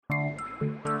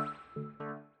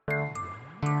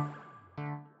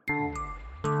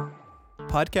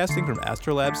Podcasting from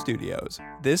Astrolab Studios,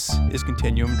 this is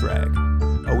Continuum Drag,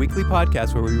 a weekly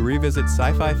podcast where we revisit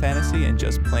sci-fi, fantasy, and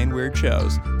just plain weird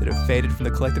shows that have faded from the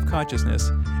collective consciousness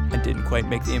and didn't quite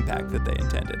make the impact that they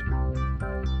intended.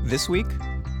 This week,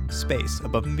 Space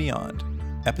Above and Beyond,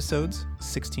 episodes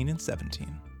 16 and 17.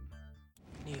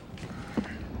 Neil,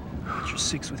 what's your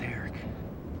six with Herrick?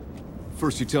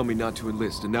 First you tell me not to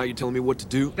enlist, and now you're telling me what to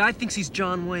do? Guy thinks he's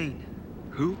John Wayne.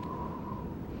 Who?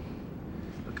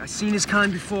 Look, I've seen his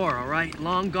kind before, all right?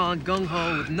 Long gone,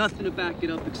 gung-ho, with nothing to back it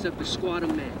up except a squad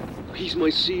of men. He's my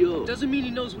CO. Doesn't mean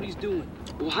he knows what he's doing.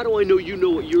 Well, how do I know you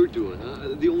know what you're doing,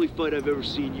 huh? The only fight I've ever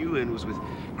seen you in was with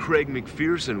Craig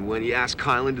McPherson when he asked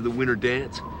Kylan to the winter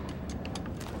dance.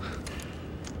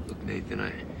 Look, Nathan,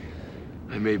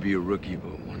 I may be a rookie,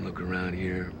 but one look around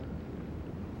here,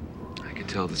 I can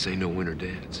tell this ain't no winter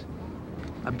dance.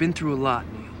 I've been through a lot,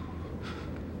 Neil.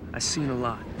 I've seen a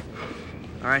lot.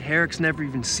 All right, Herrick's never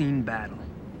even seen battle.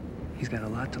 He's got a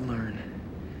lot to learn.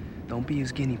 Don't be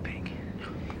his guinea pig.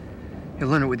 He'll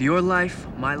learn it with your life,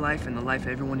 my life, and the life of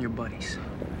every one of your buddies.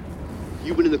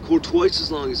 You've been in the Corps twice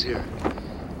as long as Herrick.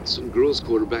 Some girl's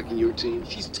quarterbacking your team.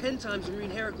 She's 10 times the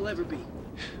Marine Herrick will ever be.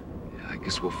 Yeah, I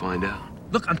guess we'll find out.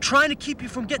 Look, I'm trying to keep you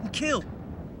from getting killed.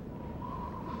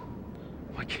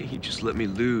 Why can't you just let me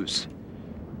lose?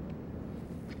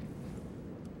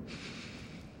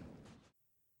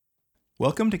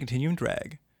 Welcome to Continuum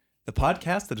Drag, the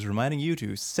podcast that is reminding you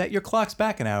to set your clocks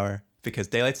back an hour because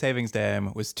Daylight Savings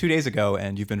Time was 2 days ago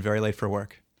and you've been very late for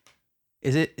work.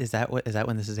 Is that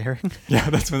when this is airing? Yeah,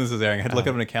 that's when this is airing. I had to look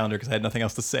up on a calendar because I had nothing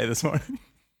else to say this morning.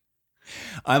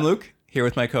 I'm Luke, here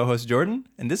with my co-host Jordan,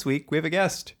 and this week we have a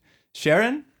guest.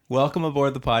 Sherren, welcome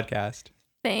aboard the podcast.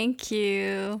 Thank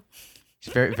you.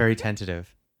 She's very, very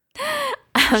tentative.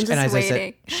 I'm just and as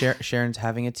waiting. I said, Sharon's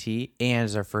having a tea and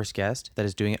is our first guest that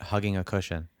is doing it hugging a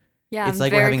cushion. Yeah, it's I'm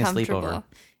like very we're having a comfortable. sleepover.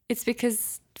 It's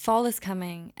because fall is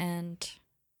coming and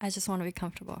I just want to be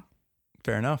comfortable.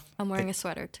 Fair enough. I'm wearing a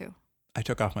sweater too. I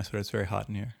took off my sweater. It's very hot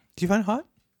in here. Do you find it hot?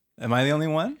 Am I the only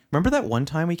one? Remember that one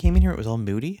time we came in here, it was all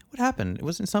moody? What happened?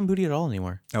 It's not moody at all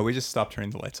anymore. No, we just stopped turning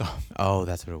the lights off. Oh,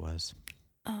 that's what it was.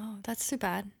 Oh, that's too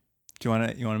bad. Do you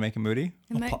want to make it moody?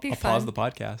 It might be I'll fun. pause the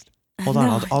podcast. Hold on,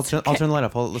 No, I'll it's turn the light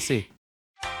off. Let's see.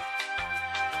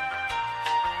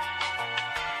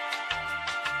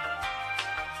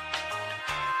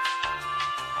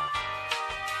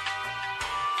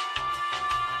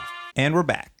 And we're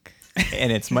back.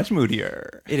 And it's much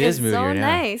moodier. It is It's moodier so now.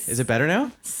 nice. Is it better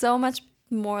now? So much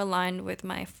more aligned with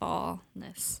my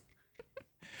fallness.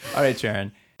 All right,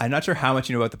 Sherren. I'm not sure how much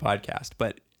you know about the podcast,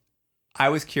 but I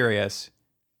was curious.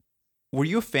 Were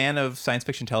you a fan of science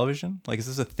fiction television? Like, is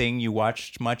this a thing you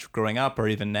watched much growing up or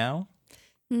even now?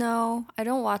 No, I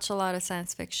don't watch a lot of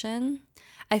science fiction.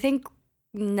 I think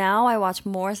now I watch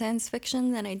more science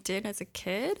fiction than I did as a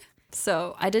kid.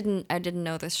 So I didn't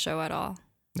know this show at all.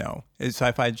 No. Is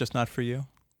sci-fi just not for you?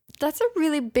 That's a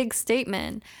really big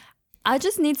statement. I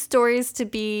just need stories to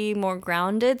be more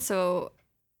grounded so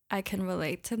I can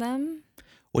relate to them.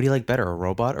 What do you like better, a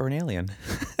robot or an alien?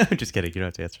 I'm just kidding. You don't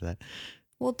have to answer that.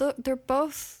 Well, they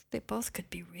both could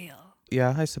be real.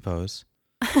 Yeah, I suppose.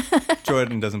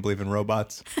 Jordan doesn't believe in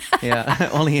robots. Yeah,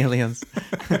 only aliens.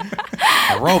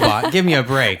 A robot? Give me a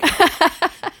break.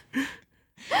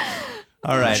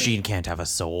 All A right. machine can't have a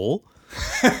soul.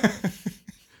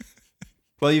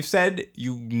 Well, you've said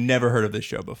you never heard of this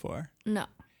show before. No.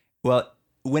 Well,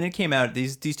 when it came out,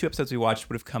 these two episodes we watched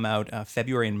would have come out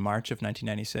February and March of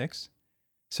 1996.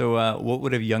 So what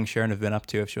would have young Sherren have been up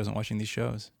to if she wasn't watching these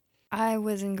shows? I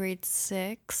was in grade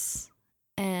 6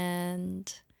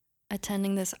 and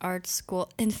attending this art school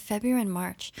in February and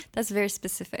March. That's very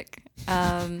specific.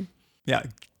 Yeah,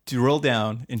 roll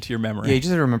down into your memory. Yeah, you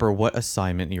just have to remember what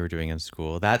assignment you were doing in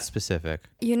school. That's specific.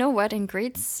 You know what? In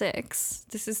grade 6,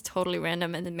 this is totally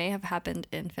random and it may have happened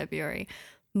in February,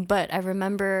 but I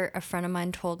remember a friend of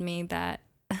mine told me that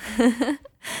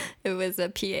it was a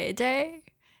PA day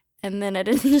and then I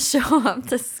didn't show up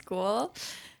to school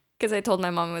because I told my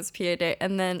mom it was PA day,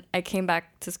 and then I came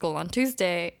back to school on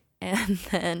Tuesday and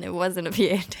then it wasn't a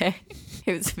PA day.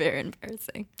 It was very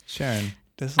embarrassing. Sherren,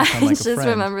 doesn't sound like a just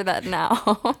friend. remember that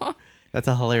now. That's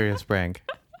a hilarious prank.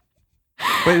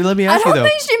 Wait, let me ask I you don't though.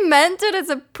 think she meant it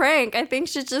as a prank. I think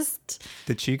she just...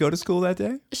 Did she go to school that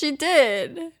day? She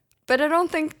did. But I don't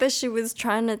think that she was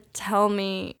trying to tell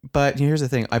me. But here's the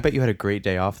thing. I bet you had a great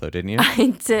day off though, didn't you?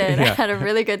 I did. I Yeah. had a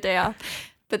really good day off.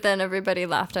 But then everybody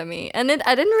laughed at me. And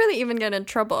I didn't really even get in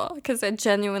trouble because I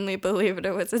genuinely believed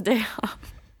it was a day off.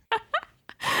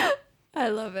 I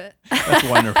love it. That's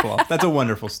wonderful. That's a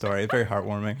wonderful story. Very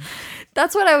heartwarming.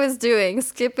 That's what I was doing,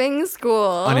 skipping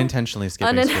school. Unintentionally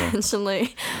skipping school.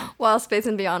 Unintentionally, while Space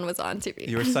and Beyond was on TV.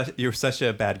 You were such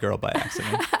a bad girl by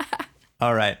accident.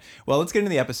 All right. Well, let's get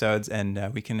into the episodes,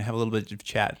 and we can have a little bit of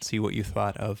chat, see what you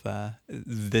thought of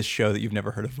this show that you've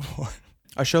never heard of before.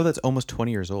 A show that's almost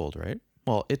 20 years old, right?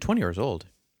 Well, 20 years old.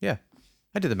 Yeah.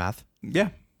 I did the math. Yeah.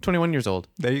 21 years old.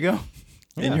 There you go.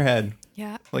 In your head.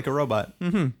 Yeah. Like a robot.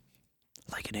 Mm-hmm.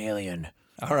 Like an alien.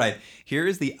 All right. Here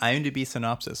is the IMDb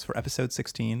synopsis for episode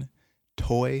 16,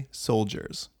 Toy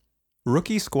Soldiers.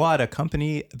 Rookie squad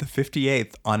accompany the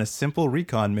 58th on a simple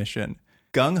recon mission.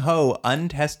 Gung-ho,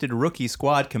 untested rookie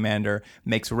squad commander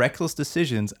makes reckless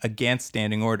decisions against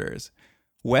standing orders.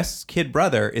 West's kid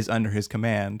brother is under his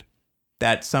command.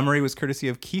 That summary was courtesy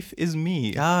of Keith is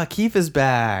me. Ah, Keith is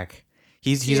back.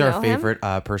 He's you our know favorite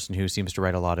person who seems to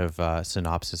write a lot of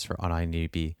synopsis on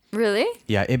IMDb. Really?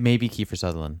 Yeah, it may be Kiefer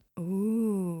Sutherland.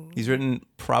 Ooh. He's written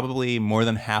probably more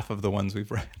than half of the ones we've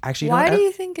read. Actually, Why do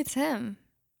you think it's him?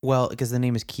 Well, because the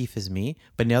name is Keith is me.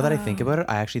 But now that I think about it,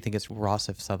 I actually think it's Ross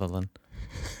F. Sutherland,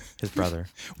 his brother.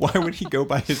 Why would he go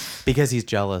by his... Because he's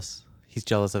jealous. He's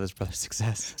jealous of his brother's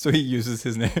success. So he uses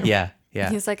his name? Yeah.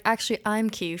 He's like, actually, I'm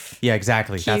Keith. Yeah,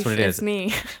 exactly. Keith That's what it is. It's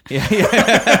me. Yeah.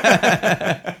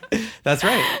 That's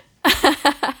right.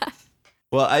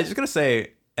 Well, I just gotta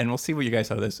say, and we'll see what you guys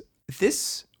thought of this.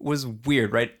 This was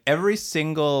weird, right? Every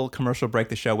single commercial break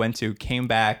the show went to came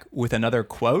back with another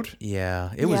quote.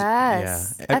 Yeah, it was.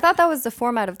 Yes. Yeah. I thought that was the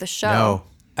format of the show. No,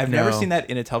 I've never seen that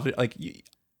in a television. Like,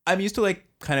 I'm used to like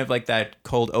kind of like that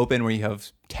cold open where you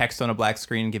have text on a black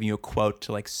screen giving you a quote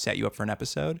to like set you up for an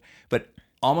episode. But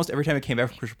almost every time it came back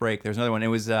from commercial break, there was another one. It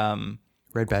was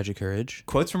Red Badge of Courage.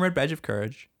 Quotes from Red Badge of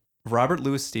Courage, Robert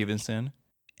Louis Stevenson,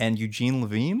 and Eugene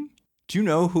Levine. Do you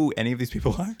know who any of these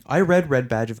people are? I read Red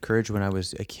Badge of Courage when I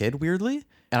was a kid, weirdly.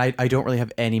 And I don't really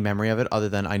have any memory of it other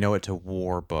than I know it's a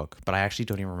war book, but I actually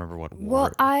don't even remember what war.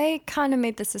 Well, I kind of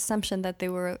made this assumption that they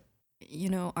were,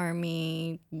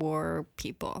 army war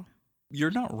people.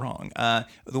 You're not wrong.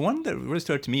 The one that really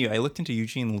stood out to me, I looked into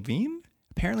Eugene Levine.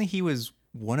 Apparently he was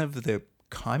one of the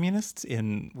communists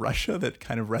in Russia that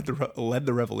kind of led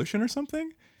the revolution or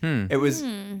something. It was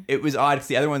odd because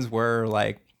the other ones were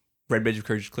like Red Badge of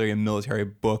Courage is clearly a military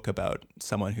book about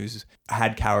someone who's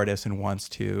had cowardice and wants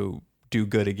to do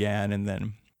good again. And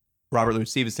then Robert Louis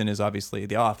Stevenson is obviously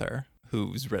the author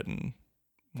who's written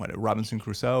Robinson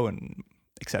Crusoe and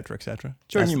et cetera, et cetera.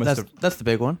 Jordan, that's the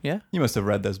big one. Yeah, you must have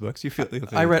read those books. You feel?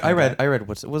 I read.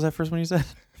 What was that first one you said?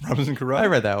 Robinson Crusoe. I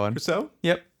read that one. Crusoe.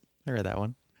 Yep, I read that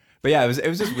one. But yeah, it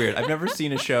was just weird. I've never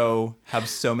seen a show have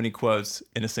so many quotes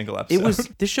in a single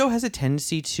episode. This show has a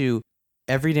tendency to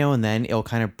every now and then it'll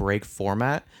kind of break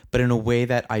format, but in a way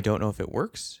that I don't know if it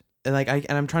works. And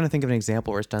I'm trying to think of an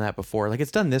example where it's done that before. Like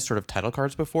it's done this sort of title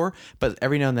cards before, but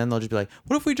every now and then they'll just be like,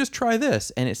 "What if we just try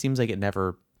this?" And it seems like it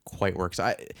never quite works.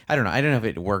 I don't know. I don't know if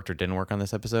it worked or didn't work on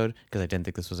this episode because I didn't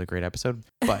think this was a great episode,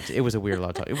 but it was a weird lot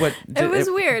of talk. It was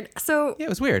weird. So yeah, it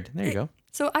was weird. There you go.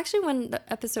 So actually, when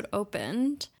the episode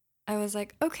opened, I was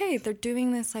like, okay, they're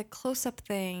doing this like close-up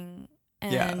thing.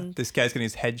 And yeah, this guy's getting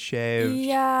his head shaved.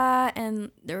 Yeah,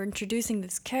 and they're introducing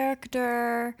this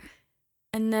character.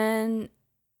 And then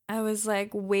I was like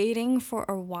waiting for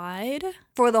a wide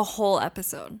for the whole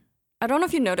episode. I don't know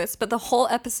if you noticed, but the whole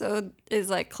episode is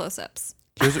like close-ups.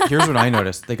 Here's what I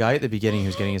noticed. The guy at the beginning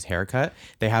who's getting his hair cut,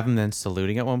 they have him then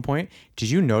saluting at one point. Did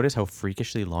you notice how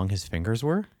freakishly long his fingers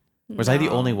were? Was I the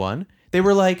only one? They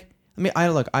were like,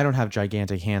 I don't have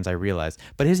gigantic hands, I realize,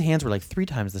 but his hands were like 3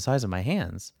 times the size of my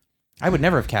hands. I would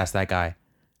never have cast that guy.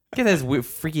 Get his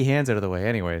freaky hands out of the way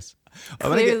anyways.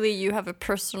 Clearly you have a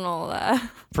personal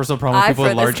problem with people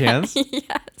with large hands?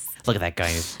 Yes. Look at that guy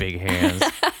in his big hands.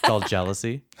 It's all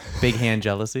jealousy. Big hand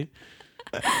jealousy.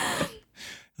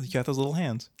 You got those little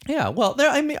hands. Yeah, well,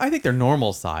 I think they're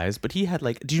normal size, but he had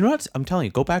do you know what? I'm telling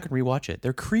you, go back and rewatch it.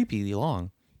 They're creepy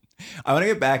long. I want to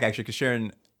get back, actually, because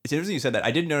Sherren, it's interesting you said that. I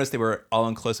did notice they were all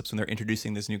in close-ups when they're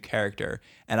introducing this new character,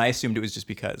 and I assumed it was just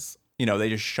because, they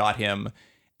just shot him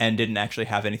and didn't actually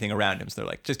have anything around him. So they're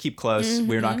like, just keep close. Mm-hmm.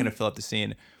 We're not going to fill up the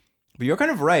scene. But you're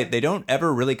kind of right. They don't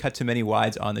ever really cut to many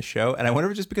wides on the show, and I wonder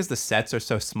if it's just because the sets are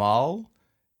so small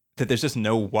that there's just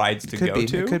no wides to go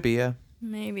to. It could be, yeah.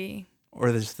 Maybe.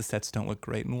 Or the sets don't look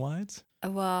great in wides.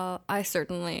 Well, I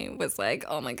certainly was like,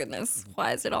 oh my goodness,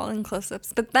 why is it all in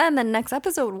close-ups? But then the next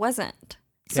episode wasn't.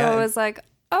 So Yeah. it was like,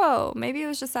 oh, maybe it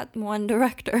was just that one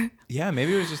director. Yeah,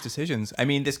 maybe it was just decisions. I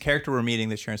mean, this character we're meeting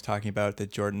that Sharon's talking about,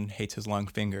 that Jordan hates his long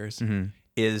fingers,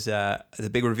 is the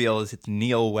big reveal is it's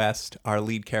Neil West, our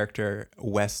lead character,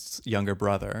 West's younger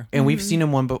brother. And we've seen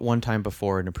him one time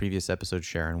before in a previous episode,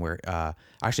 Sherren, where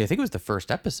actually I think it was the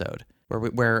first episode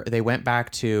where they went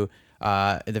back to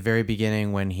at the very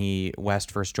beginning when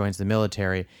West first joins the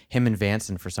military. Him and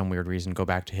Vanson, for some weird reason, go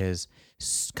back to his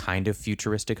kind of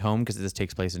futuristic home because this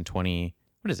takes place in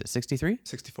 63?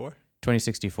 64.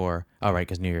 2064. Oh, right,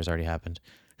 because New Year's already happened.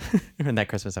 In that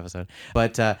Christmas episode.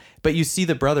 But you see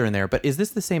the brother in there. But is this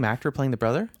the same actor playing the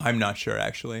brother? I'm not sure,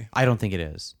 actually. I don't think it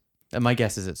is. My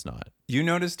guess is it's not. You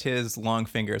noticed his long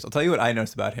fingers. I'll tell you what I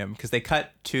noticed about him, because they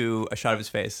cut to a shot of his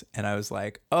face, and I was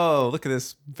like, oh, look at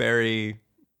this very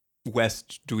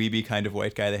West dweeby kind of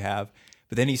white guy they have.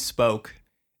 But then he spoke,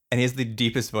 and he has the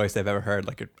deepest voice I've ever heard.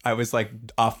 I was like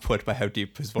off-put by how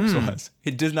deep his voice was.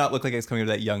 It did not look like it was coming from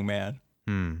that young man.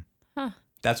 Huh.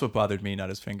 That's what bothered me, not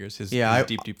his fingers. His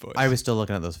deep voice. I was still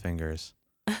looking at those fingers.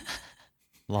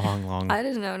 Long. I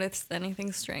didn't notice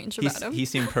anything strange about him. He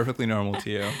seemed perfectly normal to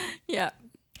you. Yeah.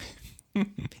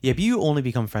 Yeah, but you only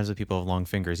become friends with people with long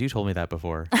fingers. You told me that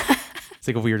before. It's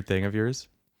like a weird thing of yours.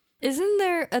 Isn't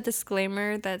there a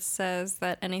disclaimer that says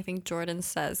that anything Jordan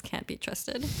says can't be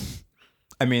trusted?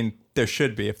 I mean, there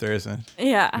should be if there isn't.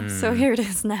 Yeah, so here it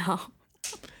is now.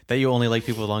 That you only like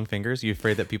people with long fingers? You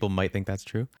afraid that people might think that's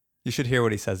true? You should hear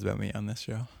what he says about me on this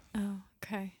show. Oh,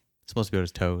 okay. It's supposed to be on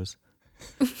his toes.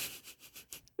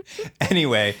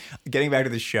 Anyway, getting back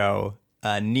to the show,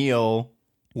 Neil,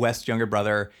 West's younger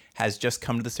brother, has just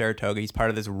come to the Saratoga. He's part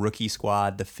of this rookie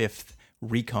squad, the 5th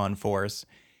Recon Force.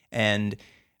 And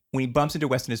when he bumps into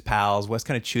West and his pals, West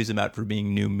kind of chews him out for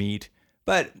being new meat.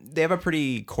 But they have a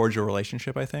pretty cordial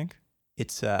relationship, I think.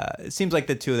 It seems like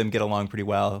the two of them get along pretty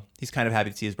well. He's kind of happy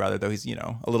to see his brother, though he's,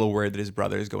 a little worried that his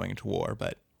brother is going into war,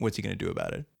 but what's he going to do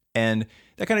about it? And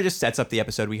that kind of just sets up the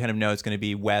episode. We kind of know it's going to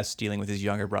be West dealing with his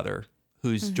younger brother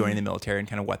who's joining the military and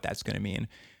kind of what that's going to mean.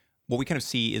 What we kind of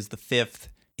see is the 5th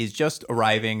is just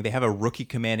arriving. They have a rookie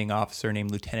commanding officer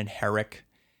named Lieutenant Herrick.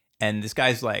 And this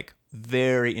guy's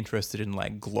very interested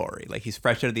in glory. He's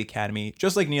fresh out of the academy,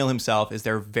 just like Neil himself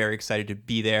they're very excited to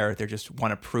be there. They just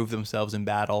want to prove themselves in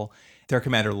battle. Their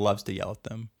commander loves to yell at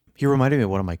them. You reminded me of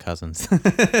one of my cousins,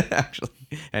 actually.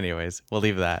 Anyways, we'll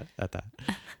leave that at that.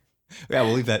 Yeah,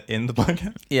 we'll leave that in the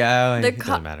podcast. Yeah, it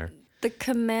doesn't matter. The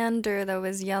commander that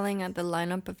was yelling at the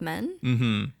lineup of men?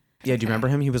 Mm-hmm. Yeah, do you remember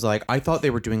him? He was like, I thought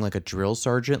they were doing a drill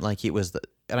sergeant,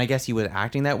 and I guess he was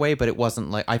acting that way, but it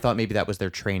wasn't I thought maybe that was their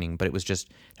training, but it was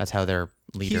just, that's how their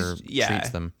leader treats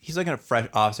them. He's like a fresh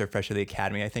officer, fresh out of the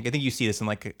academy, I think. I think you see this in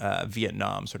a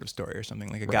Vietnam sort of story or something,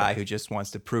 like a guy who just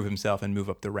wants to prove himself and move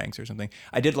up the ranks or something.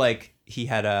 I did he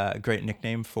had a great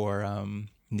nickname for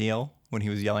Neil when he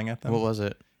was yelling at them. What was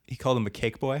it? He called him a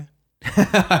cake boy.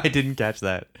 I didn't catch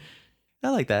that. I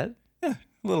like that. Yeah,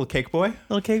 little cake boy.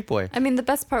 Little cake boy. I mean, the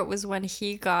best part was when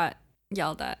he got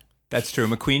yelled at. That's true.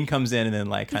 McQueen comes in and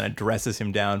then kind of dresses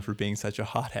him down for being such a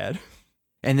hothead.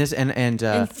 And this and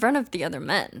in front of the other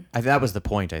men. That was the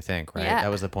point, I think, right? Yeah.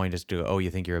 That was the point, is to you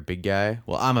think you're a big guy?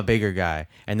 Well, I'm a bigger guy.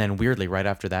 And then weirdly, right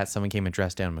after that, someone came and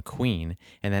dressed down McQueen.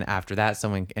 And then after that,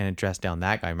 someone and dressed down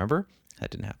that guy. Remember?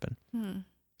 That didn't happen.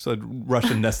 So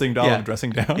Russian nesting doll of dressing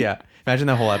down? Yeah. Imagine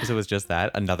the whole episode was just that.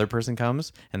 Another person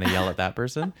comes and they yell at that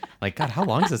person. God, how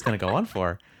long is this going to go on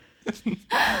for?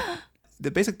 The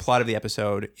basic plot of the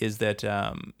episode is that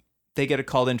they get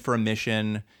called in for a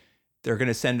mission. They're going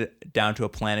to send it down to a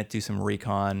planet to do some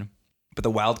recon. But the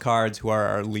wild cards, who are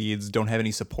our leads, don't have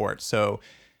any support. So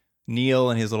Neil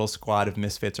and his little squad of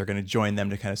misfits are going to join them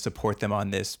to kind of support them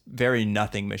on this very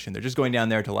nothing mission. They're just going down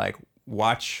there to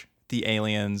watch the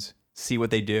aliens, see what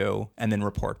they do, and then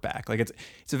report back.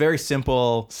 It's a very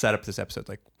simple setup to this episode.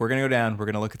 We're going to go down, we're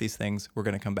going to look at these things, we're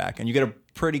going to come back. And you get a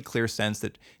pretty clear sense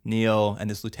that Neil and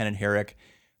this Lieutenant Herrick,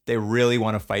 they really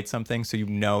want to fight something, so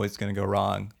it's going to go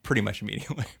wrong pretty much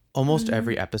immediately. Almost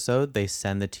every episode, they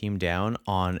send the team down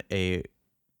on a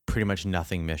pretty much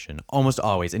nothing mission. Almost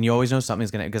always. And you always know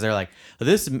something's going to, because they're like,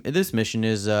 this mission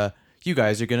is, you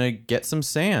guys are going to get some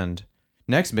sand.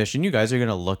 Next mission, you guys are going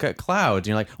to look at clouds. And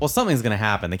you're like, well, something's going to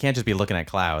happen. They can't just be looking at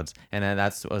clouds. And then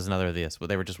was another of this, where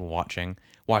they were just watching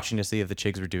to see if the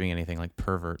chicks were doing anything, like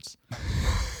perverts.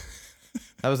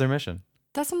 That was their mission.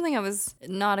 That's something I was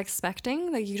not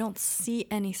expecting. You don't see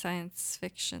any science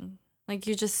fiction.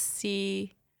 You just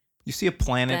see... You see a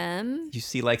planet, them. You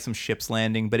see some ships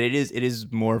landing, but it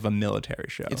is more of a military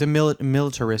show. It's a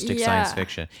militaristic science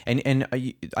fiction. And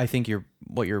I think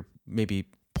what you're maybe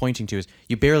pointing to is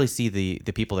you barely see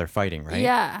the people they're fighting, right?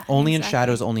 Yeah. Only in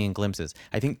shadows, only in glimpses.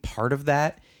 I think part of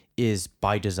that is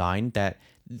by design, that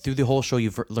through the whole show,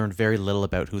 you've learned very little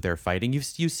about who they're fighting. You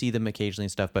see them occasionally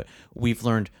and stuff, but we've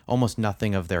learned almost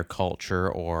nothing of their culture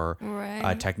or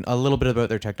a little bit about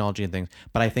their technology and things.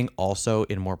 But I think also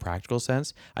in a more practical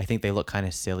sense, I think they look kind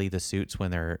of silly, the suits,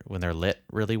 when they're lit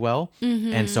really well.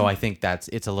 Mm-hmm. And so I think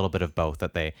it's a little bit of both,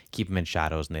 that they keep them in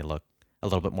shadows and they look a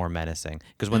little bit more menacing.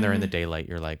 Because when they're in the daylight,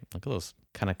 you're like, look at those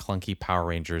kind of clunky Power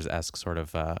Rangers-esque sort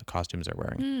of costumes they're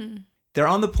wearing. They're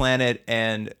on the planet,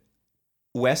 and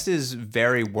West is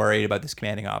very worried about this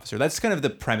commanding officer. That's kind of the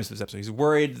premise of this episode. He's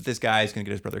worried that this guy is going to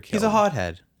get his brother killed. He's a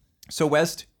hothead. So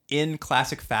West, in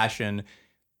classic fashion,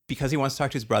 because he wants to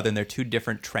talk to his brother and they're two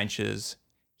different trenches,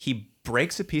 he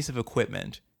breaks a piece of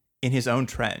equipment in his own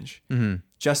trench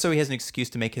just so he has an excuse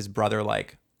to make his brother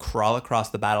like crawl across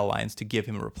the battle lines to give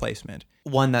him a replacement.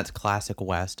 One, that's classic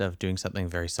West of doing something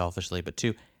very selfishly, but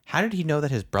two, how did he know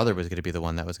that his brother was going to be the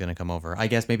one that was going to come over? I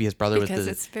guess maybe his brother was because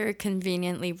it's very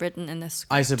conveniently written in the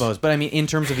script. I suppose, but I mean, in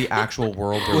terms of the actual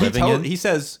world we're living in, he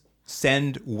says,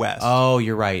 "Send West." Oh,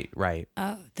 you're right.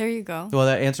 Oh, there you go. Well,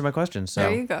 that answered my question. So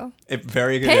There you go.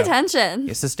 Very good. Pay attention.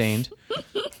 It's sustained.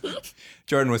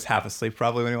 Jordan was half asleep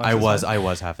probably when he watched this. I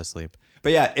was half asleep.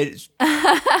 But yeah, it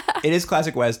is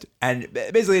classic West, and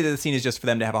basically the scene is just for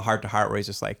them to have a heart-to-heart where he's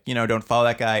just like, don't follow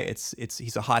that guy.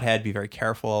 He's a hothead. Be very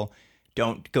careful.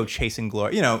 Don't go chasing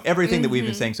glory. Everything that we've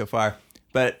been saying so far.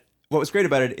 But what was great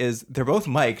about it is they're both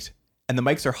mic'd, and the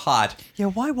mics are hot, Yeah,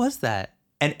 why was that?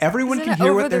 and everyone Isn't can it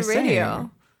hear over what they're the radio?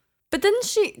 saying. But then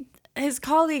his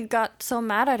colleague got so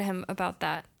mad at him about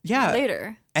that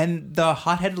later. And the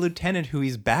hot-headed lieutenant who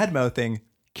he's bad-mouthing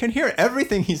can hear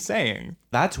everything he's saying.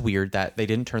 That's weird that they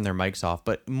didn't turn their mics off.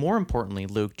 But more importantly,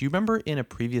 Luke, do you remember in a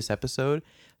previous episode,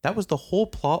 that was the whole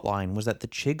plot line, was that the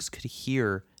Chigs could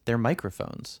hear their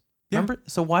microphones. Yeah. Remember?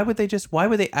 So why would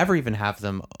they ever even have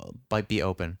them be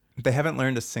open? They haven't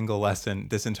learned a single lesson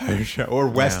this entire show, or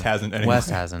West hasn't anyway. West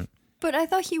hasn't. But I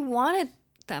thought he wanted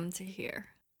them to hear.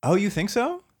 Oh, you think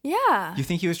so? Yeah. You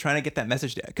think he was trying to get that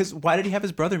message down? Because why did he have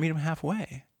his brother meet him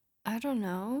halfway? I don't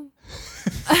know.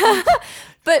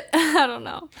 But I don't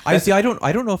know.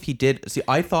 I don't know if he did. See,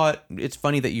 I thought it's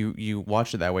funny that you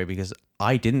watched it that way, because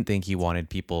I didn't think he wanted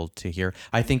people to hear.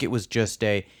 I think it was just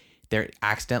they're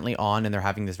accidentally on and they're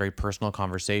having this very personal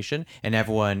conversation, and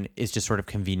everyone is just sort of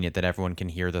convenient that everyone can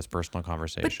hear this personal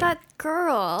conversation. But that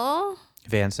girl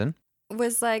Vanson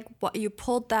was like, "What you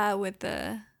pulled that with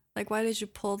the why did you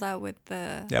pull that with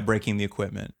the?" Yeah, breaking the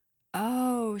equipment.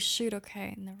 Oh shoot!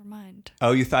 Okay, never mind.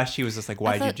 Oh, you thought she was just like,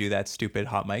 why'd you thought- do that stupid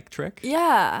hot mic trick?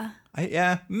 Yeah.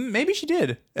 Maybe she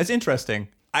did. That's interesting.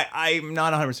 I'm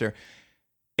not 100% sure.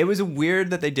 It was weird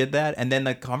that they did that, and then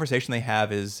the conversation they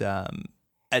have is,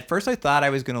 at first I thought I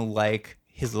was going to like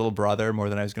his little brother more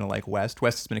than I was going to like West.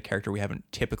 West has been a character we haven't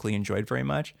typically enjoyed very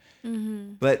much.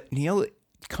 Mm-hmm. But Neil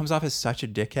comes off as such a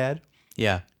dickhead.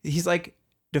 Yeah. He's like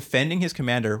defending his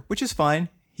commander, which is fine.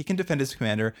 He can defend his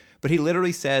commander, but he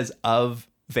literally says of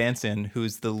Vanson,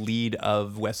 who's the lead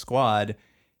of West Squad,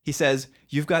 he says,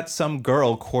 "You've got some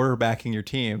girl quarterbacking your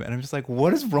team." And I'm just like,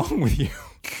 what is wrong with you?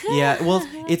 Yeah, well,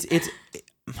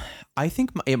 I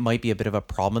think it might be a bit of a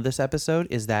problem of this episode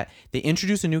is that they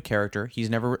introduce a new character.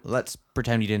 Let's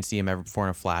pretend you didn't see him ever before in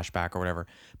a flashback or whatever,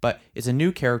 but it's a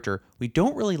new character. We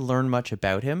don't really learn much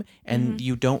about him, and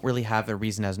you don't really have a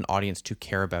reason as an audience to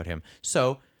care about him.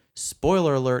 So,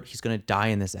 spoiler alert, he's going to die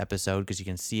in this episode because you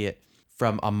can see it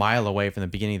from a mile away from the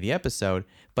beginning of the episode,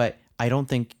 but I don't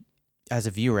think as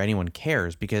a viewer anyone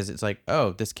cares, because it's like,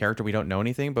 oh, this character we don't know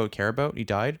anything about, care about, he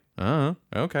died?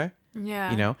 Okay.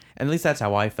 Yeah. And at least that's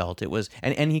how I felt. It was,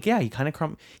 and he kind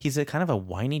of he's a kind of a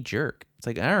whiny jerk. It's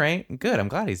like, all right, good. I'm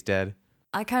glad he's dead.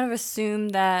 I kind of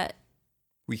assumed that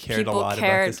We cared people a lot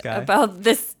cared about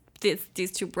this guy. about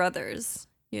these two brothers,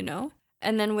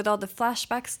 And then with all the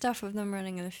flashback stuff of them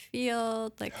running in the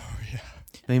field, Let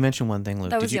me mention one thing,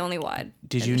 Luke. that was the only wide.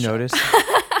 Did you notice?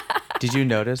 Did you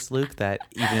notice, Luke, that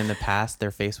even in the past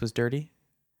their face was dirty?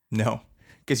 No.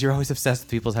 Because you're always obsessed with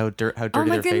people's how dirty Oh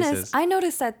my their face goodness, is. I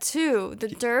noticed that too. The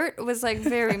dirt was like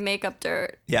very makeup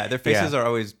dirt Yeah, their faces are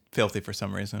always filthy for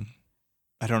some reason.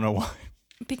 I don't know why.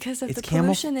 because of It's the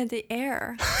pollution in the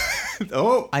air.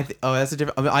 Oh, That's a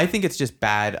different. I think it's just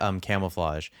bad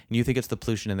camouflage, and you think it's the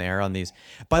pollution in the air on these.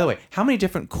 By the way, how many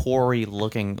different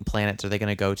quarry-looking planets are they going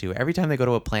to go to? Every time they go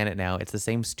to a planet now, it's the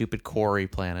same stupid quarry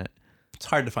planet. it's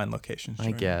hard to find locations. I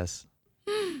Jordan. guess.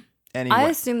 Anyway, I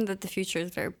assume that the future is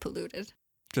very polluted.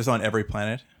 just on every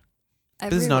planet.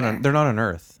 This is not. Everywhere. They're not on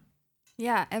Earth.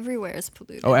 Yeah, everywhere is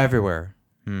polluted. Oh, everywhere.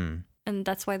 And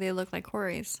that's why they look like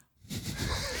quarries.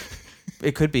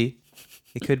 It could be.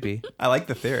 It could be. I like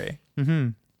the theory. Mm-hmm.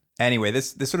 Anyway,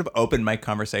 this sort of open mic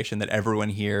conversation that everyone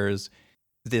hears,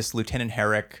 this Lieutenant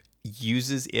Herrick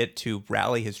uses it to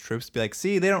rally his troops, be like,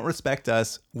 see, they don't respect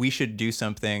us. We should do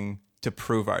something to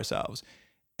prove ourselves.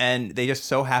 And they just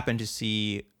so happen to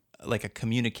see like a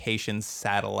communications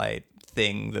satellite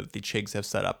thing that the Chigs have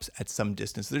set up at some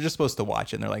distance. They're just supposed to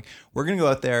watch it. And they're like, we're going to go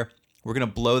out there. We're going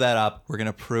to blow that up. We're going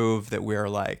to prove that we're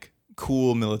like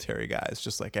cool military guys,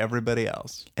 just like everybody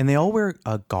else. And they all wear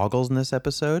goggles in this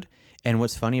episode. And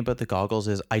what's funny about the goggles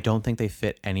is I don't think they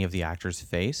fit any of the actor's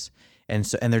face. And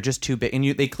they're just too big. And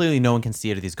they clearly, no one can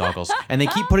see out of these goggles. And they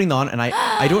keep putting them on. And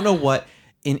I don't know what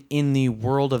in the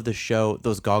world of the show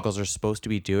those goggles are supposed to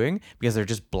be doing, because they're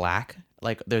just black.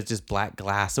 Like there's just black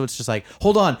glass. So it's just like,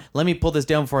 hold on, let me pull this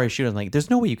down before I shoot. I'm like, there's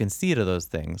no way you can see it of those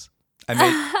things.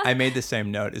 I made the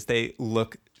same note, is they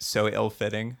look so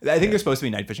ill-fitting. I think they're supposed to be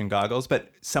night vision goggles,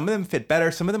 but some of them fit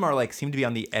better. Some of them are like, seem to be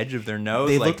on the edge of their nose.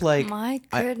 They look like, my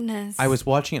goodness. I was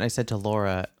watching it and I said to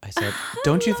Laura, I said,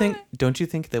 don't you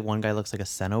think that one guy looks like a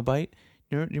Cenobite?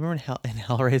 You remember in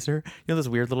Hellraiser? You know those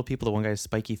weird little people, the one guy has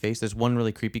spiky face? There's one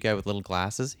really creepy guy with little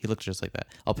glasses. He looks just like that.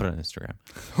 I'll put it on Instagram.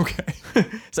 Okay.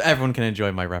 So everyone can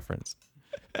enjoy my reference.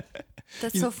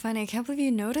 That's so funny. I can't believe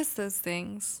you noticed those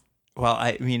things. Well,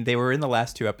 I mean, they were in the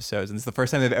last 2 episodes, and it's the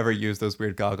first time they've ever used those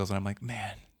weird goggles, and I'm like,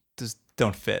 man, just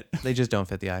don't fit. They just don't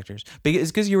fit the actors. But it's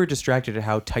because you were distracted at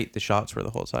how tight the shots were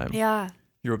the whole time. Yeah.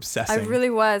 You're obsessing. I really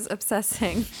was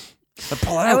obsessing.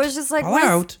 Pull out. I was just like, Pull we're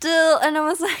out. still, and I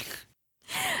was like,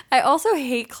 I also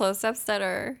hate close-ups that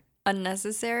are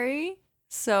unnecessary.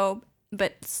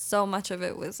 But so much of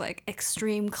it was like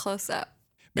extreme close-up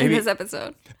in this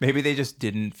episode. Maybe they just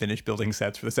didn't finish building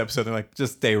sets for this episode. They're like,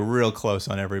 just stay real close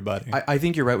on everybody. I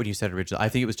think you're right what you said originally. I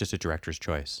think it was just a director's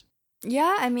choice.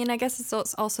 Yeah, I mean, I guess it's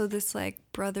also this like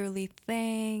brotherly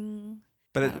thing.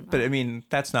 But I mean,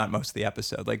 that's not most of the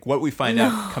episode. Like what we find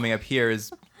out coming up here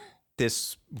is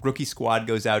this rookie squad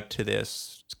goes out to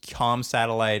this comm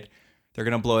satellite. They're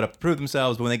going to blow it up to prove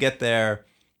themselves. But when they get there,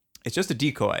 it's just a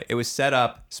decoy. It was set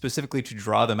up specifically to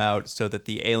draw them out so that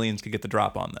the aliens could get the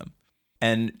drop on them.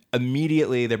 And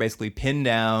immediately they're basically pinned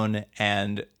down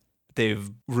and they've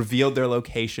revealed their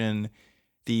location.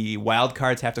 The wild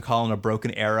cards have to call in a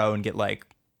broken arrow and get like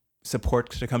support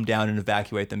to come down and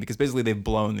evacuate them, because basically they've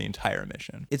blown the entire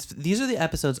mission. These are the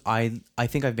episodes I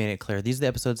think I've made it clear. These are the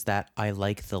episodes that I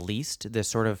like the least. This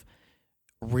sort of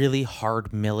really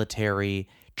hard military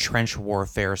trench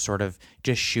warfare, sort of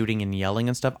just shooting and yelling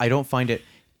and stuff. I don't find it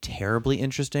terribly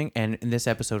interesting. And in this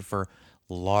episode, for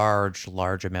large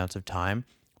amounts of time,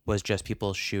 was just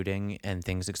people shooting and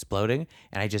things exploding.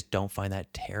 And I just don't find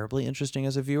that terribly interesting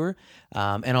as a viewer.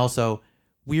 And also,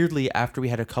 weirdly, after we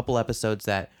had a couple episodes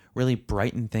that really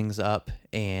brightened things up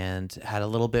and had a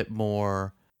little bit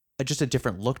more, just a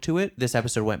different look to it, this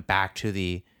episode went back to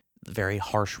the very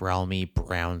harsh, realmy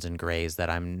browns and grays that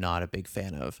I'm not a big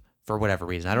fan of for whatever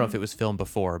reason. I don't know if it was filmed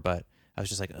before, but I was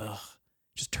just like, ugh,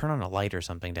 just turn on a light or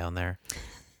something down there.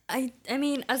 I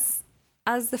mean,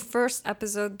 as the first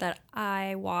episode that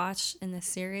I watched in this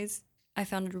series, I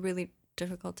found it really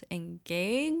difficult to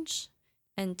engage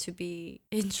and to be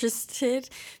interested,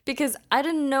 because I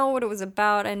didn't know what it was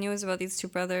about. I knew it was about these two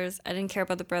brothers. I didn't care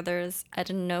about the brothers. I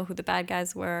didn't know who the bad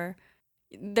guys were.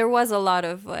 There was a lot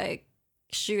of like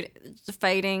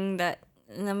fighting that,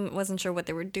 and I wasn't sure what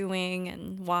they were doing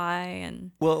and why.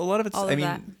 And well, a lot of it's, I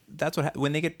mean, that's what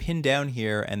when they get pinned down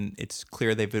here and it's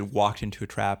clear they've been walked into a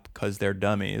trap because they're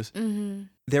dummies. Mm-hmm.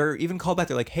 They're even called back.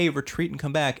 They're like, hey, retreat and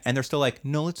come back. And they're still like,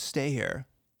 no, let's stay here.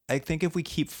 I think if we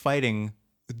keep fighting,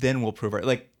 then we'll prove it.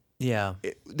 Like, yeah,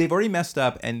 they've already messed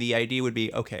up, and the idea would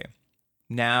be, okay,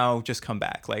 now just come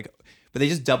back. Like, but they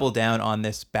just double down on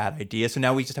this bad idea. So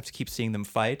now we just have to keep seeing them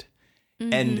fight.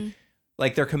 Mm-hmm. And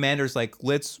like their commander's like,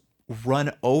 let's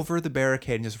run over the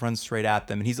barricade and just run straight at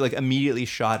them. And he's like immediately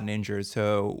shot and injured.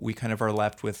 So we kind of are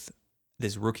left with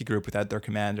this rookie group without their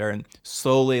commander, and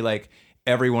slowly like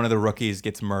every one of the rookies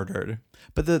gets murdered.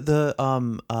 But the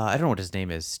I don't know what his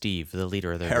name is. Steve, the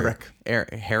leader of the Herrick.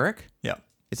 Herrick? Yeah.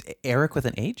 It's Eric with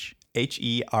an H?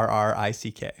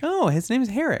 Herrick. Oh, his name is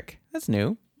Herrick. That's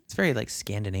new. It's very like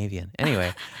Scandinavian.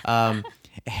 Anyway,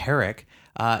 Herrick,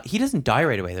 he doesn't die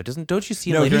right away though. Don't you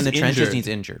see later in the trenches and he's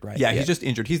injured, right? Yeah, he's just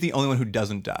injured. He's the only one who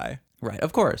doesn't die. Right,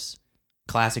 of course.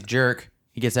 Classic jerk.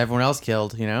 He gets everyone else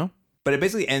killed, you know? But it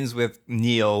basically ends with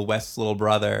Neil, West's little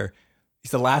brother. He's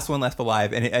the last one left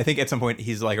alive. And I think at some point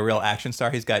he's like a real action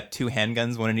star. He's got 2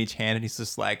 handguns, one in each hand, and he's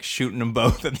just like shooting them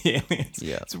both at the aliens.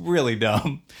 Yeah. It's really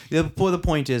dumb. The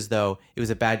point is, though, it was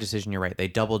a bad decision. You're right. They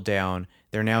doubled down.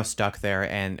 They're now stuck there.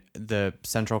 And the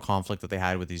central conflict that they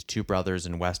had with these 2 brothers,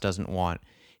 and West doesn't want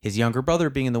his younger brother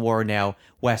being in the war. Now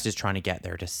West is trying to get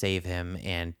there to save him,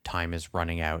 and time is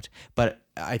running out. But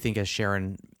I think, as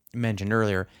Sherren mentioned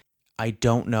earlier, I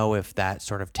don't know if that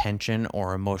sort of tension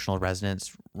or emotional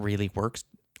resonance really worked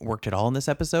at all in this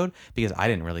episode, because I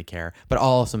didn't really care. But I'll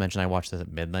also mention I watched this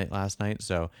at midnight last night,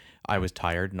 so I was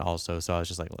tired, and also so I was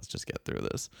just like, let's just get through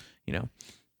this, you know.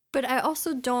 But I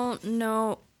also don't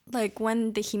know, like,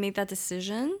 when he made that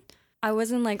decision, I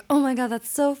wasn't like, oh my God, that's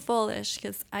so foolish,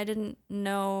 because I didn't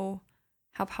know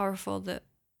how powerful the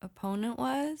opponent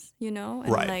was, you know?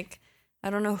 And Right. like,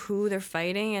 I don't know who they're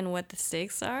fighting and what the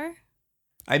stakes are.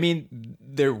 I mean,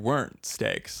 there weren't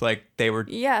stakes. Like, they were...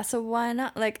 Yeah, so why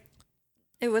not? Like,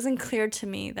 it wasn't clear to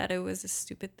me that it was a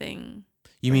stupid thing.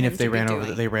 You mean if they ran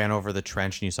ran over the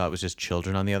trench and you saw it was just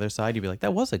children on the other side, you'd be like,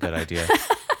 that was a good idea.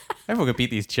 Everyone could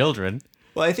beat these children.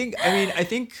 Well, I think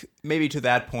maybe to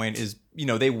that point is, you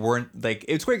know, they weren't, like,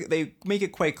 they make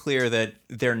it quite clear that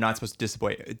they're not supposed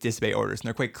to disobey orders, and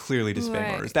they're quite clearly disobeying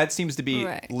Right. orders. That seems to be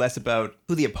less about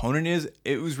who the opponent is.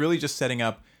 It was really just setting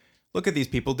up, look at these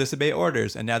people disobey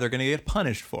orders, and now they're going to get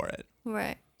punished for it.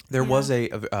 Right. There was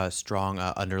a strong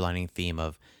underlining theme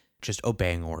of just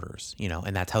obeying orders, you know,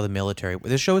 and that's how the military.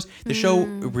 The show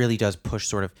really does push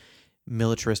sort of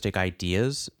militaristic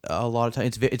ideas a lot of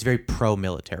times. It's very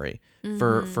pro-military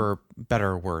for better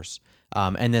or worse.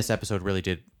 And this episode really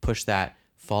did push that.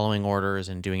 Following orders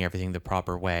and doing everything the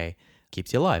proper way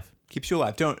keeps you alive. Keeps you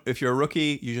alive. If you're a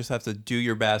rookie, you just have to do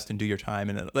your best and do your time,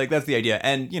 and like that's the idea.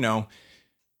 And you know,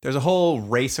 there's a whole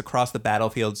race across the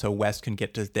battlefield so West can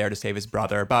get there to save his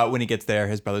brother. But when he gets there,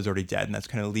 his brother's already dead, and that's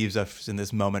kind of leaves us in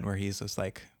this moment where he's just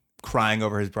like crying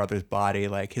over his brother's body,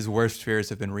 like his worst fears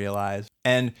have been realized.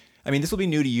 And I mean, this will be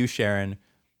new to you, Sherren,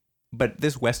 but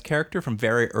this West character from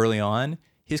very early on,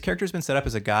 his character has been set up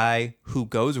as a guy who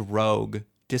goes rogue,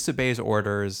 disobeys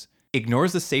orders,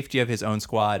 ignores the safety of his own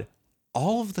squad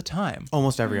all of the time.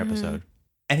 Almost every episode.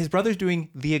 And his brother's doing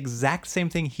the exact same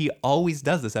thing he always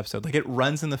does this episode. Like, it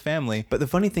runs in the family. But the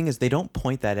funny thing is they don't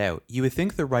point that out. You would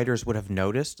think the writers would have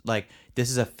noticed, like, this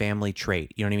is a family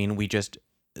trait. You know what I mean? We just,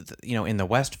 you know, in the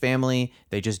West family,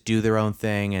 they just do their own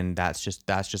thing, and that's just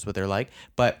what they're like.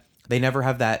 But they never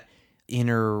have that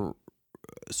inner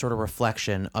sort of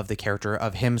reflection of the character,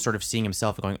 of him sort of seeing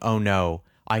himself and going, oh no,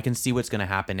 I can see what's going to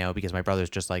happen now because my brother's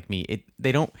just like me.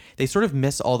 They sort of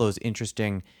miss all those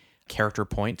interesting character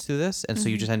points to this, and so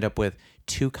you just end up with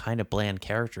two kind of bland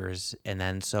characters, and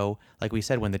then so like we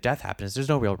said, when the death happens, there's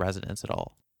no real resonance at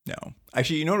all. No.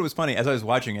 Actually, you know what was funny? As I was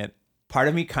watching it, part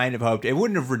of me kind of hoped, it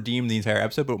wouldn't have redeemed the entire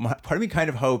episode, but part of me kind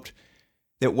of hoped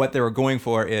that what they were going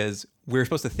for is, we were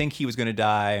supposed to think he was going to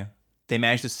die, they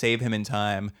managed to save him in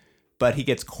time, but he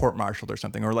gets court-martialed or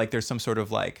something, or like there's some sort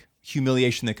of like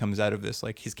humiliation that comes out of this,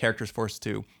 like his character's forced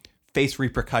to face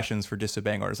repercussions for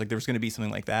disobeying orders. Like there was going to be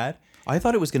something like that. I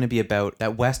thought it was going to be about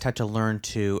that West had to learn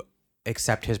to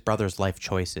accept his brother's life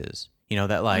choices. You know,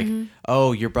 that like,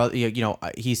 oh, your brother, you know,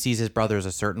 he sees his brother as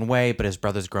a certain way, but his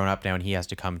brother's grown up now and he has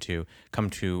to come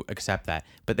to accept that.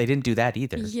 But they didn't do that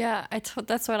either. Yeah,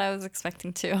 that's what I was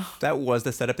expecting too. That was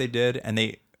the setup they did, and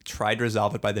they tried to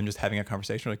resolve it by them just having a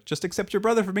conversation, like, just accept your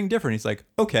brother for being different. He's like,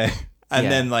 okay. And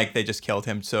then like they just killed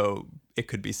him so it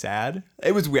could be sad.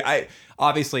 It was weird.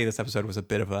 Obviously this episode was a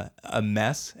bit of a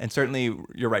mess, and certainly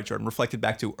you're right, Jordan, reflected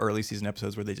back to early season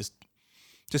episodes where they just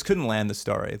couldn't land the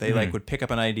story. They like would pick up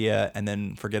an idea and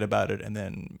then forget about it and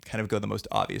then kind of go the most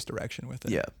obvious direction with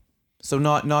it. Yeah. So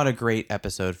not a great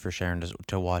episode for Sherren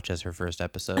to watch as her first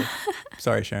episode.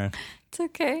 Sorry, Sherren. It's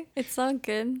okay. It's all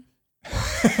good.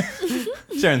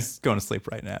 Sharon's going to sleep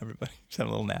right now, everybody. She's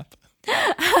having a little nap.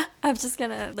 I'm just going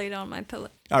to lay down my pillow.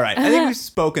 All right. I think we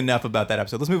spoke enough about that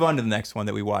episode. Let's move on to the next one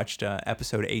that we watched,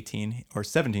 episode 18 or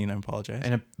 17, I apologize.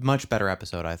 And a much better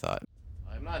episode, I thought.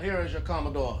 I'm not here as your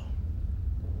Commodore,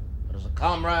 but as a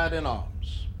comrade in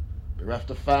arms, bereft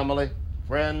of family,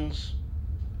 friends,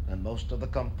 and most of the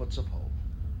comforts of home.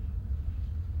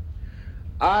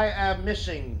 I am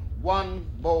missing one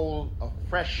bowl of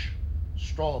fresh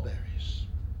strawberries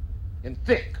in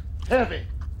thick, heavy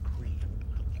cream.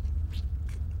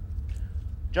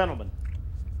 Gentlemen,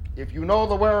 if you know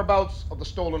the whereabouts of the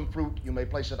stolen fruit, you may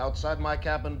place it outside my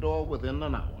cabin door within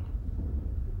an hour.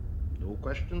 No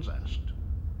questions asked.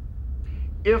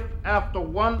 If after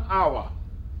 1 hour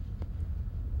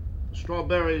the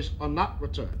strawberries are not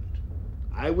returned,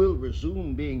 I will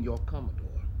resume being your Commodore.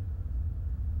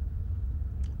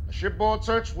 A shipboard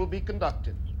search will be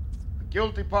conducted. The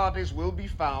guilty parties will be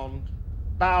found,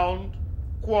 bound,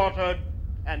 quartered,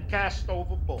 and cast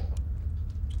overboard.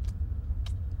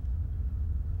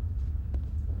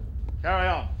 Carry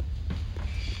on.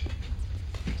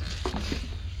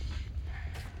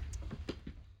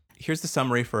 Here's the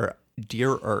summary for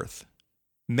Dear Earth.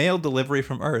 Mail delivery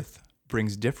from Earth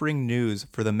brings differing news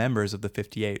for the members of the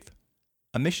 58th.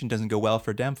 A mission doesn't go well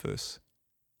for Damphus.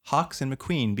 Hawks and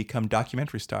McQueen become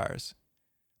documentary stars.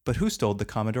 But who stole the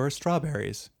Commodore's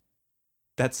strawberries?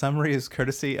 That summary is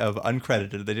courtesy of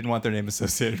uncredited. They didn't want their name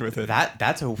associated with it.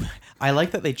 I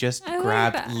like that they just I like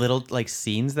grabbed that. little like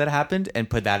scenes that happened and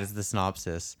put that as the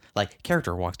synopsis. Like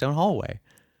character walks down hallway.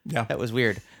 Yeah. That was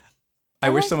weird. I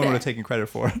wish liked someone would it. have taken credit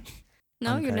for it.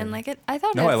 No, you Okay. didn't like it? I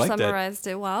thought No, I it liked it. summarized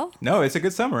it well. No, it's a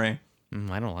good summary.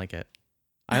 I don't like it.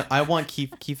 I want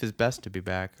Keith is best to be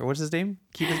back. Or what's his name?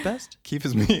 Keith is best? Keith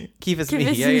is me. Keith is Keith me.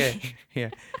 is Yeah, me. yeah.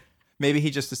 Maybe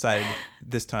he just decided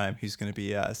this time he's going to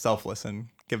be selfless and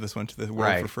give this one to the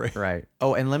world for free. Right.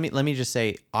 Oh, and let me just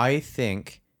say, I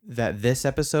think that this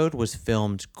episode was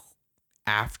filmed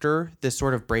after this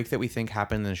sort of break that we think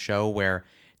happened in the show, where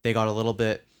they got a little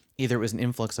bit, either it was an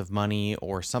influx of money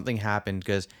or something happened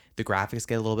because the graphics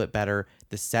get a little bit better,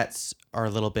 the sets are a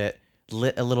little bit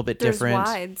There's different.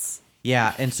 wides.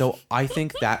 Yeah, and so I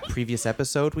think that previous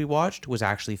episode we watched was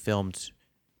actually filmed.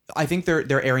 I think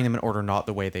they're airing them in order, not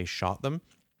the way they shot them.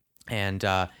 And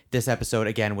this episode,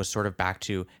 again, was sort of back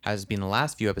to, has been the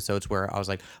last few episodes, where I was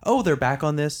like, oh, they're back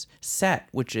on this set,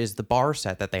 which is the bar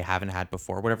set that they haven't had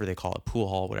before, whatever they call it, pool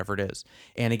hall, whatever it is.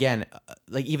 And again,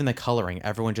 like even the coloring,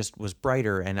 everyone just was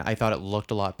brighter, and I thought it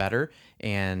looked a lot better,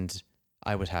 and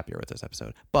I was happier with this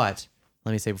episode. But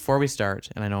let me say, before we start,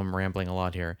 and I know I'm rambling a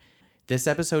lot here, this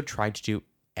episode tried to do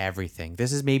everything.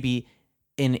 This is maybe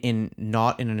in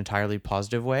not in an entirely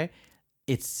positive way.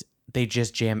 They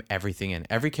just jam everything in.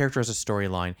 Every character has a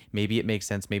storyline. Maybe it makes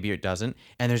sense, maybe it doesn't.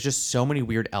 And there's just so many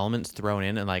weird elements thrown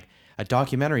in, and like a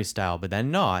documentary style, but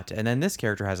then not. And then this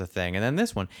character has a thing, and then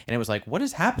this one. And it was like, what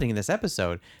is happening in this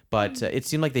episode? But it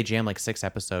seemed like they jammed like 6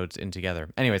 episodes in together.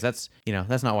 Anyways, that's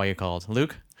not why you called.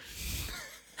 Luke?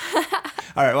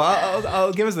 All right. Well,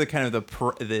 I'll give us the kind of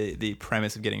the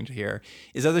premise of getting to here.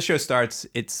 Is as the show starts,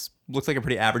 looks like a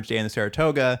pretty average day in the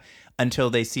Saratoga until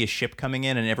they see a ship coming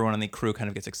in, and everyone on the crew kind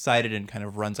of gets excited and kind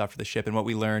of runs off to the ship. And what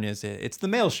we learn is it's the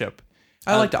mail ship.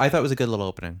 I liked it. I thought it was a good little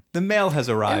opening. The mail has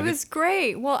arrived. It was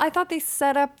great. Well, I thought they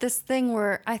set up this thing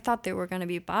where I thought they were going to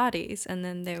be bodies, and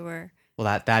then they were...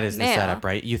 Well, that is the Mail. setup,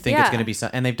 right? You think it's Yeah. going to be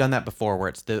and they've done that before, where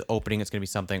it's the opening, it's going to be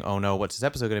something, oh no, what's this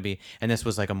episode going to be? And this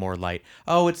was like a more light,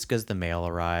 oh, it's because the mail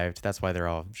arrived. That's why they're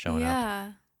all showing up.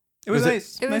 Yeah. It was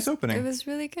Was nice opening. It was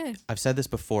really good. I've said this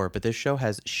before, but this show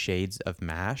has shades of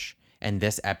MASH, and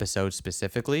this episode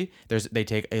specifically, they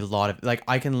take a lot of, like,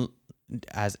 I can,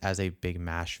 as a big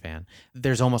MASH fan,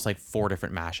 there's almost like 4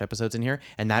 different MASH episodes in here,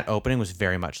 and that opening was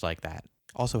very much like that.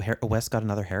 Also, Wes got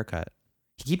another haircut.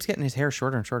 He keeps getting his hair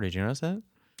shorter and shorter. Did you notice that?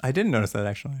 I didn't notice that,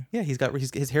 actually. Yeah, his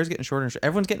hair's getting shorter and shorter.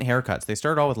 Everyone's getting haircuts. They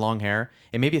started all with long hair,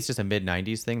 and maybe it's just a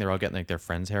mid-90s thing. They're all getting like their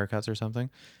friends' haircuts or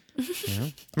something. You know?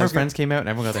 Remember Friends came out and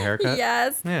everyone got their haircut?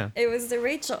 Yes. Yeah. It was the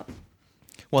Rachel.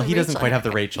 Well, The he doesn't Rachel quite have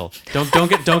the Rachel. Don't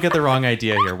get the wrong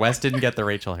idea here. Wes didn't get the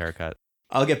Rachel haircut.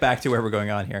 I'll get back to where we're going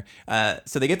on here.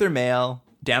 So they get their mail.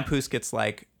 Damphus gets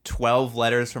like 12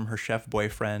 letters from her chef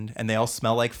boyfriend, and they all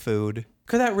smell like food.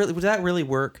 Would that really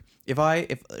work? If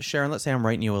Sherren, let's say I'm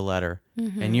writing you a letter,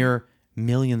 Mm-hmm. and you're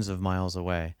millions of miles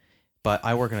away, but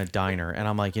I work in a diner, and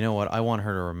I'm like, you know what? I want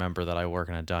her to remember that I work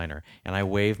in a diner, and I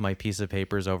wave my piece of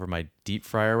papers over my deep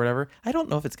fryer or whatever. I don't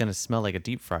know if it's going to smell like a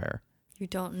deep fryer. You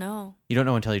don't know. You don't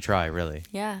know until you try, really.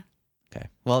 Yeah. Okay.